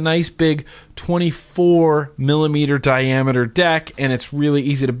because it's a nice big 24 millimeter diameter deck and it's really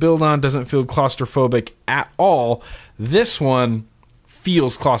easy to build on, doesn't feel claustrophobic at all. This one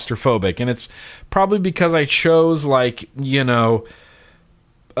feels claustrophobic, and it's probably because I chose like, you know,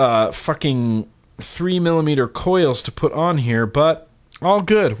 fucking 3 millimeter coils to put on here, but all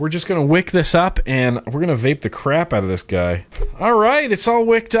good. We're just going to wick this up, and we're going to vape the crap out of this guy. All right, it's all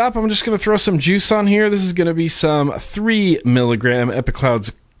wicked up. I'm just going to throw some juice on here. This is going to be some 3 milligram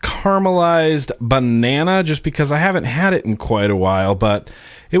Epicloud's caramelized banana, just because I haven't had it in quite a while, but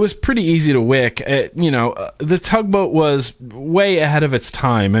it was pretty easy to wick. The Tugboat was way ahead of its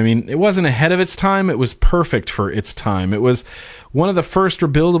time. I mean, it wasn't ahead of its time. It was perfect for its time. It was one of the first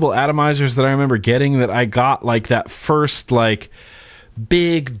rebuildable atomizers that I remember getting that I got like that first, like,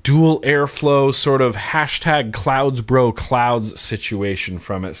 big dual airflow sort of hashtag clouds bro clouds situation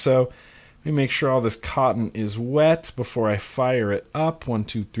from it. So let me make sure all this cotton is wet before I fire it up. 1,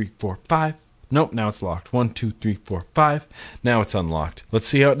 2, 3, 4, 5. Nope, now it's locked. 1, 2, 3, 4, 5. Now it's unlocked. Let's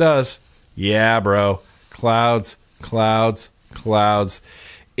see how it does. Yeah, bro. Clouds, clouds, clouds.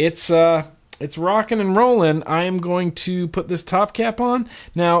 It's rocking and rolling. I am going to put this top cap on.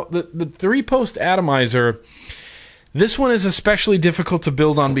 Now, the 3-post atomizer, this one is especially difficult to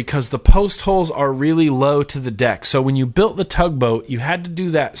build on because the post holes are really low to the deck. So when you built the Tugboat, you had to do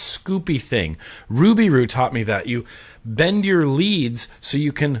that scoopy thing. Ruby Roo taught me that. You bend your leads so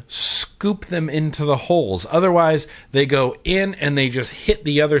you can scoop them into the holes. Otherwise, they go in and they just hit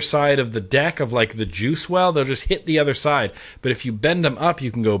the other side of the deck of like the juice well. They'll just hit the other side. But if you bend them up, you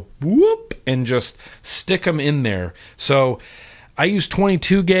can go whoop and just stick them in there. So I use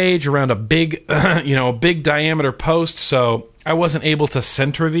 22 gauge around a big, a big diameter post, so I wasn't able to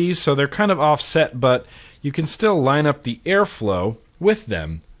center these, so they're kind of offset, but you can still line up the airflow with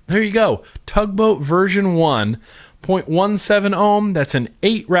them. There you go. Tugboat version 1, 0.17 ohm. That's an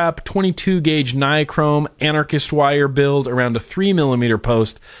 8-wrap 22 gauge nichrome anarchist wire build around a 3 millimeter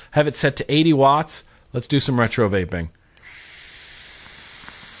post. Have it set to 80 watts. Let's do some retro vaping.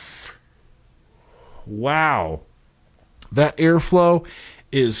 Wow. That airflow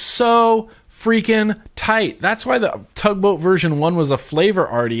is so freaking tight. That's why the Tugboat version 1 was a flavor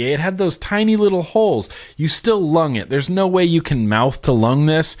RDA. It had those tiny little holes. You still lung it. There's no way you can mouth to lung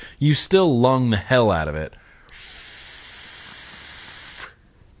this. You still lung the hell out of it.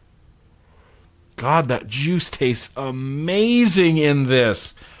 God, that juice tastes amazing in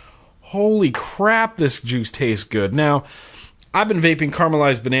this. Holy crap, this juice tastes good. Now, I've been vaping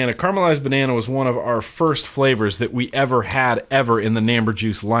caramelized banana. Caramelized banana was one of our first flavors that we ever had in the Namber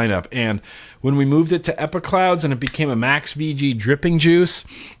Juice lineup. And when we moved it to Epiclouds and it became a Max VG dripping juice,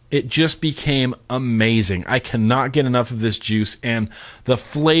 it just became amazing. I cannot get enough of this juice, and the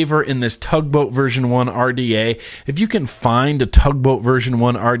flavor in this Tugboat version 1 RDA. If you can find a Tugboat version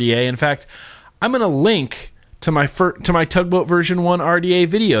 1 RDA, in fact, I'm going to link to my Tugboat version 1 RDA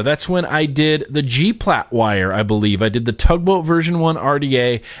video. That's when I did the G-Plat wire, I believe. I did the Tugboat version 1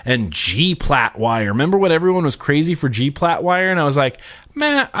 RDA and G-Plat wire. Remember when everyone was crazy for G-Plat wire? And I was like,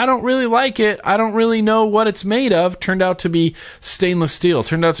 man, I don't really like it. I don't really know what it's made of. Turned out to be stainless steel.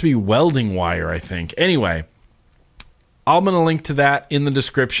 Turned out to be welding wire, I think. Anyway, I'm going to link to that in the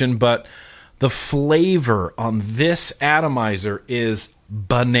description, but the flavor on this atomizer is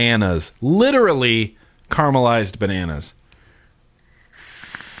bananas. Literally caramelized bananas.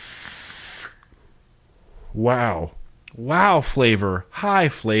 Wow. Wow, flavor. Hi,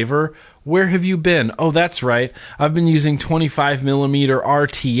 flavor. Where have you been? Oh, that's right. I've been using 25 millimeter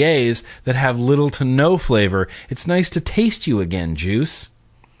RTAs that have little to no flavor. It's nice to taste you again, Juice.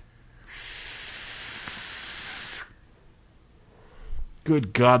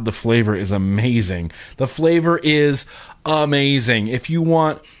 Good God, the flavor is amazing. The flavor is amazing. If you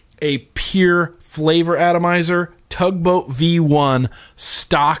want a pure flavor atomizer, Tugboat V1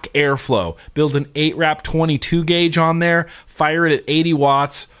 stock airflow. Build an 8-wrap 22 gauge on there, fire it at 80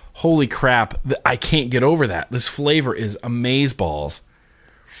 watts. Holy crap, I can't get over that. This flavor is amazeballs.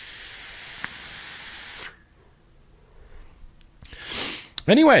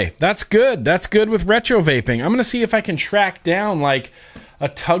 Anyway, that's good. That's good with retro vaping. I'm going to see if I can track down like a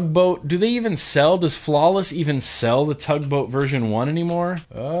Tugboat. Do they even sell? Does Flawless even sell the Tugboat version 1 anymore?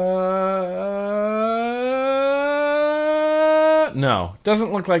 No.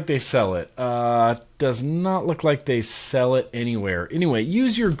 Doesn't look like they sell it. Does not look like they sell it anywhere. Anyway,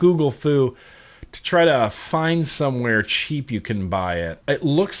 use your Google Foo to try to find somewhere cheap you can buy it. It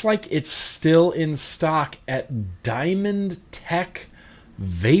looks like it's still in stock at Diamond Tech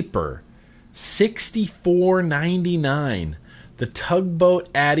Vapor. $64.99. The Tugboat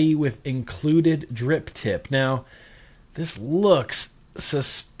Addy with included drip tip. Now, this looks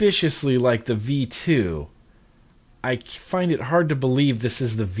suspiciously like the V2. I find it hard to believe this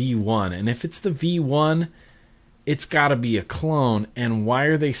is the V1. And if it's the V1, it's got to be a clone. And why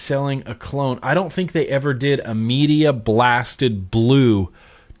are they selling a clone? I don't think they ever did a Media Blasted Blue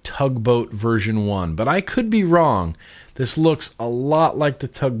Tugboat version 1. But I could be wrong. This looks a lot like the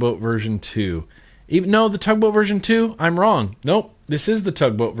Tugboat version 2. No, the Tugboat version 2, I'm wrong. Nope, this is the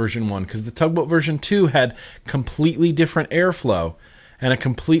Tugboat version 1, because the Tugboat version 2 had completely different airflow and a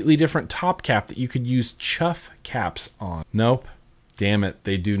completely different top cap that you could use chuff caps on. Nope. Damn it,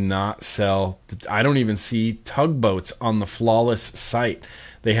 they do not sell. I don't even see tugboats on the Flawless site.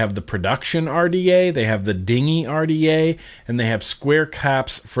 They have the production RDA, they have the dinghy RDA, and they have square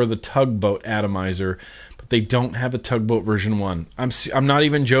caps for the tugboat atomizer. They don't have a Tugboat version 1. I'm not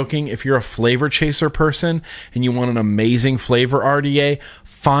even joking. If you're a flavor chaser person and you want an amazing flavor RDA,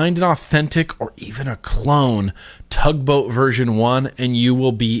 find an authentic or even a clone Tugboat version 1 and you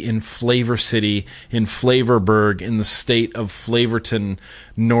will be in Flavor City, in Flavorburg, in the state of Flavorton,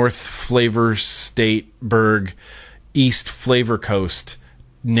 North Flavor State Burg, East Flavor Coast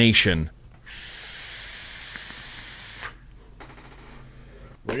Nation.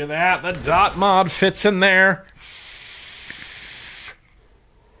 Look at that, the dot mod fits in there.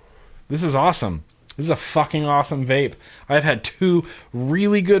 This is awesome. This is a fucking awesome vape. I've had 2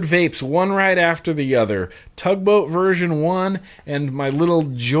 really good vapes, one right after the other. Tugboat version 1 and my little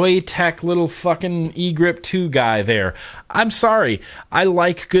Joytech little fucking eGrip 2 guy there. I'm sorry. I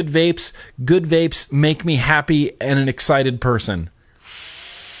like good vapes. Good vapes make me happy and an excited person.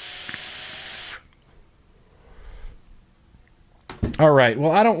 All right,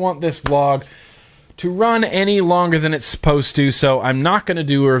 well, I don't want this vlog to run any longer than it's supposed to, so I'm not going to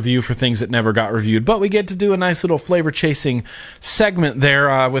do a review for things that never got reviewed, but we get to do a nice little flavor chasing segment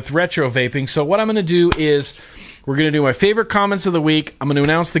there with RetroVaping. So what I'm going to do is we're going to do my favorite comments of the week. I'm going to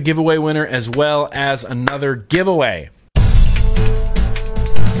announce the giveaway winner as well as another giveaway.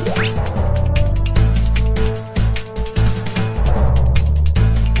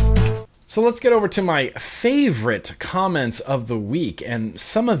 So let's get over to my favorite comments of the week, and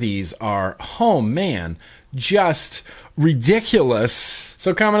some of these are, oh man, just ridiculous.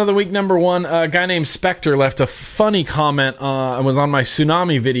 So comment of the week number 1, a guy named Spectre left a funny comment, it was on my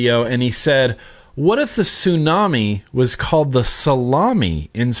tsunami video, and he said, what if the tsunami was called the salami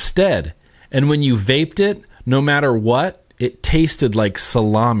instead? And when you vaped it, no matter what, it tasted like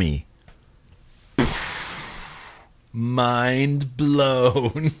salami. Mind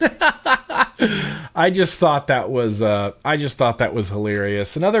blown. I just thought that was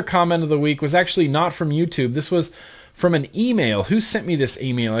hilarious. Another comment of the week was actually not from YouTube. This was from an email. Who sent me this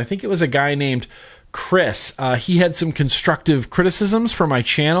email? I think it was a guy named Chris. He had some constructive criticisms for my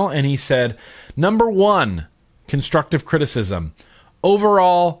channel, and he said, number 1, constructive criticism.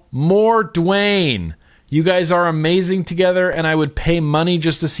 Overall, more Dwayne. You guys are amazing together, and I would pay money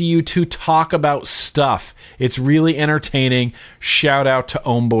just to see you two talk about stuff. It's really entertaining. Shout out to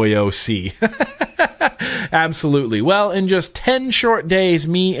Homeboy OC. Absolutely. Well, in just 10 short days,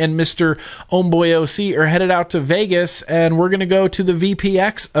 me and Mr. Homeboy OC are headed out to Vegas, and we're going to go to the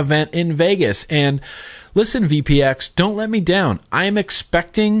VPX event in Vegas. And listen, VPX, don't let me down. I'm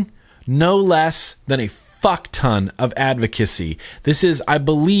expecting no less than a fuck ton of advocacy. This is, I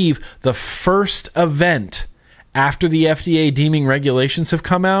believe, the first event after the FDA deeming regulations have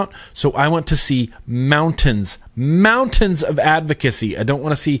come out, so I want to see mountains of advocacy. I don't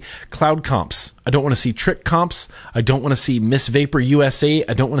want to see cloud comps. I don't want to see trick comps. I don't want to see Miss Vapor USA.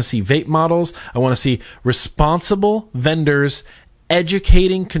 I don't want to see vape models. I want to see responsible vendors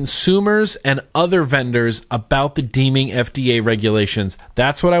educating consumers and other vendors about the deeming FDA regulations.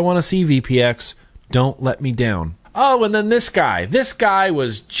 That's what I want to see, VPX. Don't let me down. Oh, and then this guy. This guy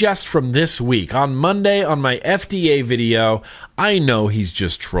was just from this week. On Monday, on my FDA video, I know he's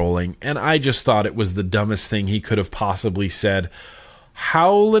just trolling, and I just thought it was the dumbest thing he could have possibly said.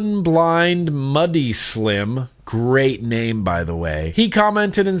 Howlin' Blind Muddy Slim, great name, by the way. He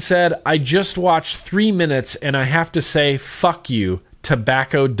commented and said, I just watched 3 minutes, and I have to say, fuck you.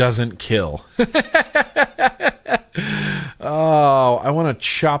 Tobacco doesn't kill. Oh, I want to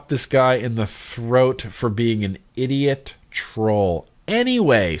chop this guy in the throat for being an idiot troll.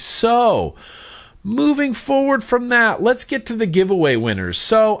 Anyway, so moving forward from that, let's get to the giveaway winners.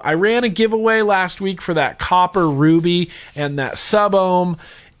 So I ran a giveaway last week for that Copper Ruby and that Sub-Ohm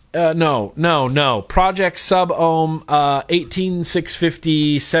No. Project Sub-Ohm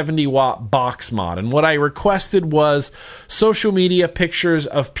 18650 70-watt box mod. And what I requested was social media pictures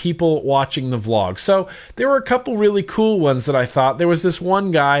of people watching the vlog. So there were a couple really cool ones that I thought. There was this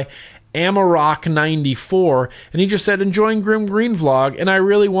one guy, Amarok94, and he just said, enjoying GrimmGreen vlog, and I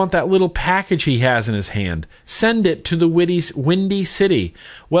really want that little package he has in his hand. Send it to the Windy City.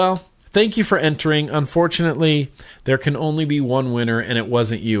 Well, thank you for entering. Unfortunately, there can only be one winner, and it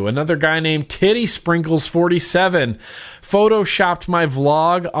wasn't you. Another guy named Titty Sprinkles 47 photoshopped my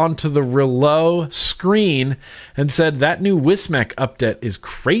vlog onto the Relo screen and said that new Wismec update is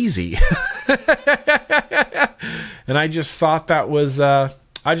crazy. And I just thought that was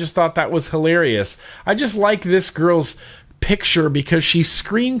hilarious. I just like this girl's picture because she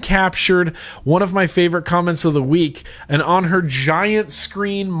screen captured one of my favorite comments of the week, and on her giant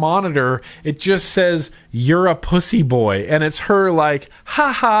screen monitor it just says "you're a pussy boy," and it's her like,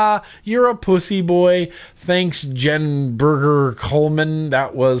 haha, you're a pussy boy, thanks Jen Berger Coleman.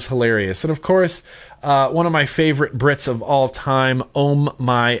 That was hilarious. And of course, one of my favorite Brits of all time,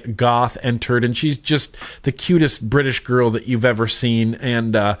 My Goth, entered, and she's just the cutest British girl that you've ever seen,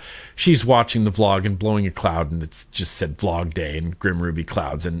 and she's watching the vlog and blowing a cloud, and it's just said vlog day and Grim Ruby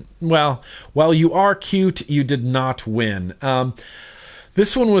Clouds. And, well, while you are cute, you did not win.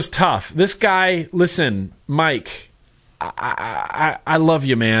 This one was tough. This guy, listen, Mike, I love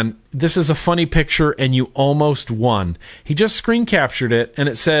you, man. This is a funny picture, and you almost won. He just screen captured it, and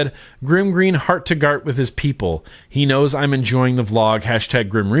it said, GrimmGreen heart to gart with his people. He knows I'm enjoying the vlog. Hashtag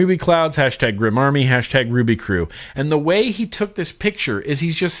GrimRubyClouds, hashtag GrimArmy, hashtag RubyCrew. And the way he took this picture is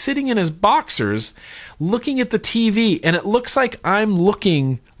he's just sitting in his boxers looking at the TV, and it looks like I'm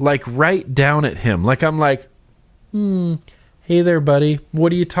looking like right down at him. Like I'm like, hey there, buddy.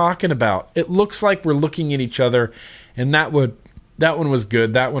 What are you talking about? It looks like we're looking at each other. And that one was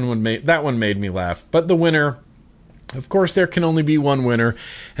good. That one made me laugh. But the winner, of course, there can only be one winner,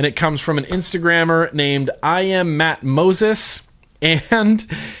 and it comes from an Instagrammer named I Am Matt Moses, and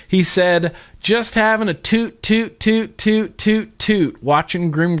he said, just having a toot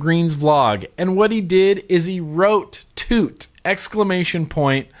watching GrimmGreen's vlog. And what he did is he wrote toot exclamation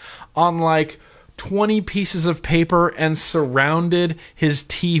point on like 20 pieces of paper and surrounded his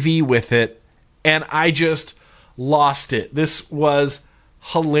TV with it, and I just lost it. This was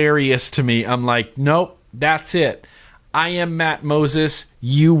hilarious to me. I'm like, nope, that's it. I am Matt Moses.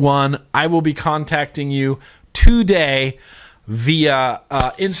 You won. I will be contacting you today via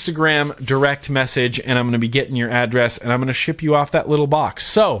Instagram direct message, and I'm going to be getting your address, and I'm going to ship you off that little box.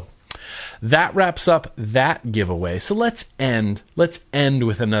 So that wraps up that giveaway. So let's end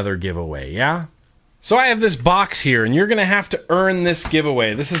with another giveaway, yeah? So I have this box here, and you're going to have to earn this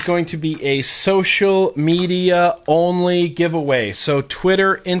giveaway. This is going to be a social media only giveaway. So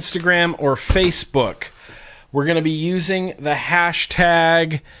Twitter, Instagram, or Facebook. We're going to be using the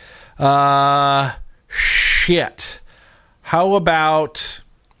hashtag shit. How about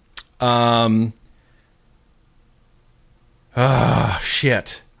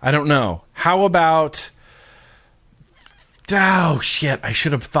shit. I don't know. How about oh, shit, I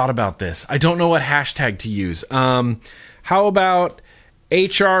should have thought about this. I don't know what hashtag to use. How about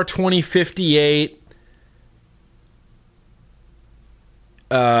HR 2058?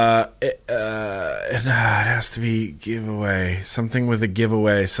 It has to be giveaway. Something with a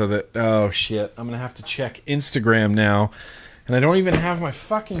giveaway so that... Oh, shit. I'm going to have to check Instagram now. And I don't even have my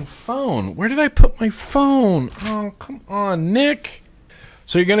fucking phone. Where did I put my phone? Oh, come on, Nick.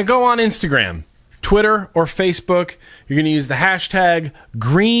 So you're going to go on Instagram, Twitter, or Facebook. You're going to use the hashtag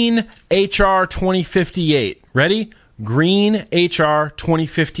GreenHR2058. Ready?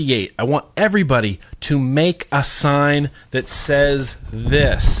 GreenHR2058. I want everybody to make a sign that says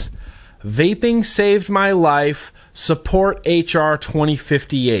this: Vaping saved my life. Support HR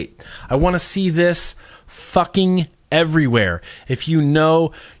 2058. I want to see this fucking everywhere. If you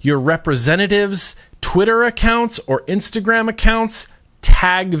know your representatives' Twitter accounts or Instagram accounts,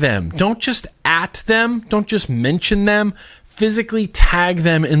 tag them. Don't just at them. Don't just mention them. Physically tag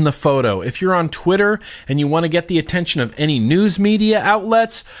them in the photo. If you're on Twitter and you want to get the attention of any news media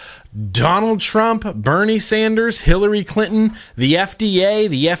outlets, Donald Trump, Bernie Sanders, Hillary Clinton, the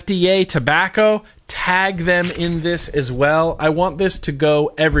FDA tobacco, tag them in this as well. I want this to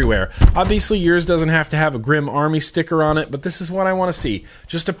go everywhere. Obviously, yours doesn't have to have a Grim Army sticker on it, but this is what I want to see.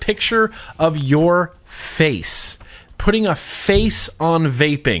 Just a picture of your face. Putting a face on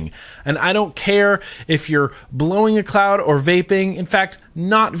vaping. And I don't care if you're blowing a cloud or vaping. In fact,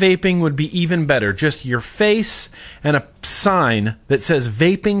 not vaping would be even better. Just your face and a sign that says,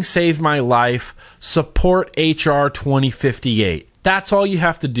 Vaping saved my life. Support HR 2058. That's all you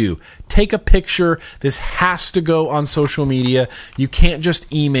have to do. Take a picture. This has to go on social media. You can't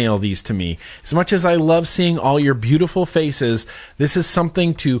just email these to me. As much as I love seeing all your beautiful faces, this is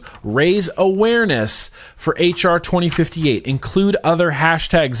something to raise awareness for HR 2058. Include other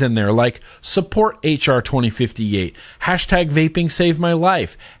hashtags in there like support HR 2058, hashtag vaping save my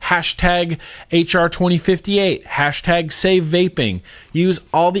life, hashtag HR 2058, hashtag save vaping. Use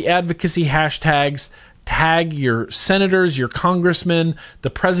all the advocacy hashtags. Tag your senators, your congressmen, the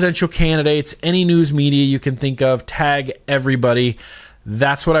presidential candidates, any news media you can think of. Tag everybody.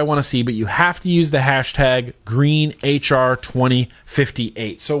 That's what I want to see, but you have to use the hashtag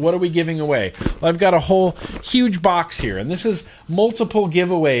GreenHR2058. So what are we giving away? Well, I've got a whole huge box here, and this is multiple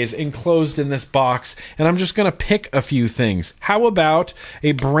giveaways enclosed in this box, and I'm just going to pick a few things. How about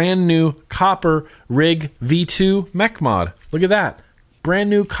a brand new Copper Rig V2 mech mod? Look at that.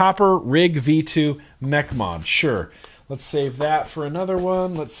 Brand new Copper Rig V2 mech mod. Sure. Let's save that for another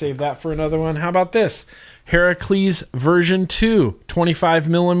one. Let's save that for another one. How about this? Heracles version 2, 25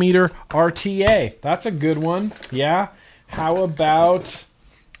 millimeter RTA. That's a good one. Yeah. How about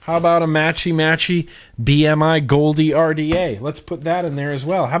a matchy BMI Goldie RDA? Let's put that in there as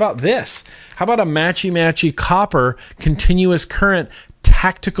well. How about this? How about a matchy copper continuous current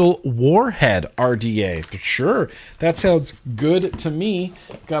tactical warhead RDA? Sure, that sounds good to me.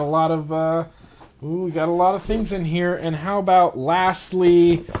 Got a lot of we got a lot of things in here. And how about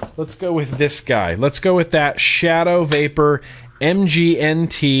lastly, let's go with this guy. Let's go with that ShadowVapor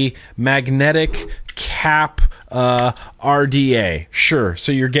MGNT magnetic cap RDA. Sure.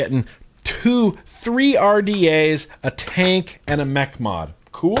 So you're getting 3 RDAs, a tank, and a mech mod.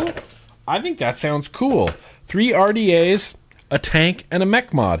 Cool? I think that sounds cool. 3 RDAs, a tank, and a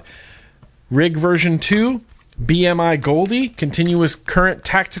mech mod. Rig version 2, BMI Goldie, continuous current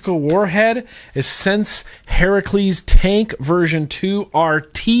tactical warhead, Essence Heracles tank version 2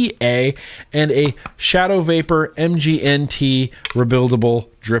 RTA, and a ShadowVapor MGNT rebuildable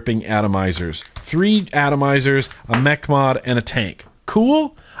dripping atomizers. 3 atomizers, a mech mod, and a tank.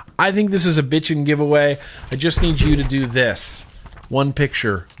 Cool? I think this is a bitchin' giveaway. I just need you to do this. One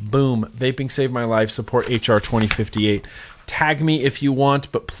picture. Boom. Vaping saved my life. Support HR 2058. Tag me if you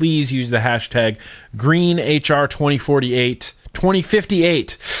want, but please use the hashtag GreenHR2058,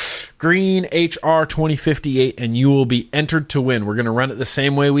 2058, GreenHR2058, and you will be entered to win. We're going to run it the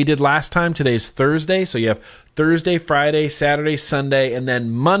same way we did last time. Today's Thursday, so you have Thursday, Friday, Saturday, Sunday, and then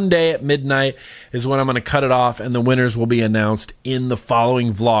Monday at midnight is when I'm going to cut it off, and the winners will be announced in the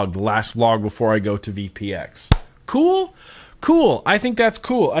following vlog, the last vlog before I go to VPX. Cool? Cool. I think that's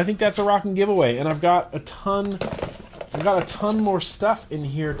cool. I think that's a rockin' giveaway, and I've got a ton more stuff in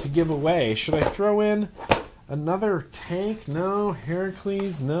here to give away. Should I throw in another tank? No.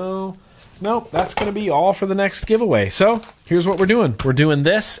 Heracles? No. Nope, that's going to be all for the next giveaway. So here's what we're doing. We're doing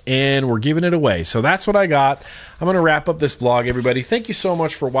this, and we're giving it away. So that's what I got. I'm going to wrap up this vlog, everybody. Thank you so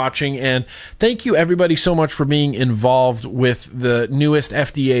much for watching, and thank you, everybody, so much for being involved with the newest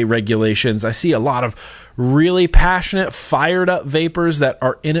FDA regulations. I see a lot of really passionate, fired-up vapors that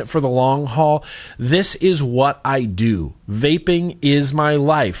are in it for the long haul. This is what I do. Vaping is my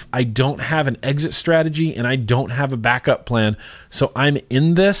life. I don't have an exit strategy, and I don't have a backup plan, so I'm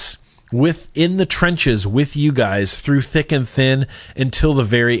in this within the trenches with you guys through thick and thin until the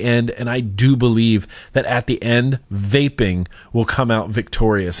very end, and I do believe that at the end, vaping will come out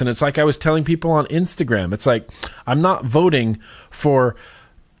victorious. And it's like I was telling people on Instagram, it's like I'm not voting for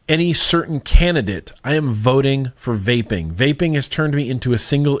any certain candidate. I am voting for vaping. Vaping has turned me into a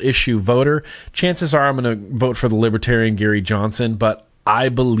single issue voter. Chances are I'm going to vote for the libertarian Gary Johnson, but I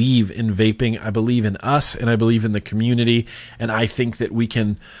believe in vaping. I believe in us, and I believe in the community, and I think that we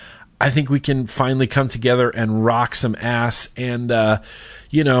can finally come together and rock some ass and,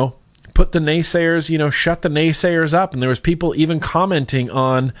 put the naysayers, shut the naysayers up. And there was people even commenting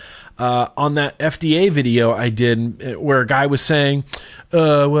on that FDA video I did where a guy was saying,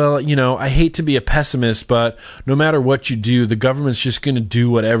 I hate to be a pessimist, but no matter what you do, the government's just going to do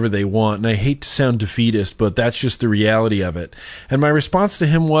whatever they want. And I hate to sound defeatist, but that's just the reality of it. And my response to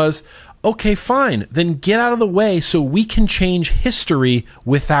him was, okay, fine, then get out of the way so we can change history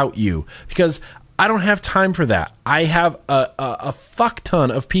without you, because I don't have time for that. I have a fuck ton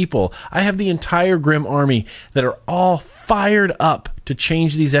of people. I have the entire Grimm army that are all fired up to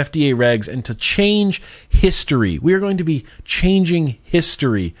change these FDA regs and to change history. We are going to be changing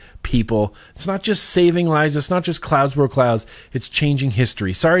history, people. It's not just saving lives. It's not just clouds bro clouds. It's changing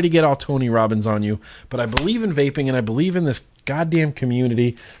history. Sorry to get all Tony Robbins on you, but I believe in vaping and I believe in this goddamn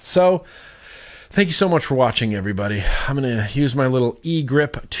community. So Thank you so much for watching, everybody. I'm going to use my little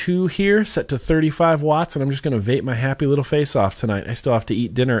eGrip 2 here, set to 35 watts, and I'm just going to vape my happy little face off tonight. I still have to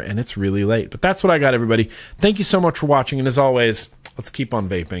eat dinner, and it's really late. But that's what I got, everybody. Thank you so much for watching, and as always, let's keep on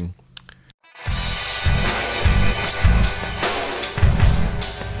vaping.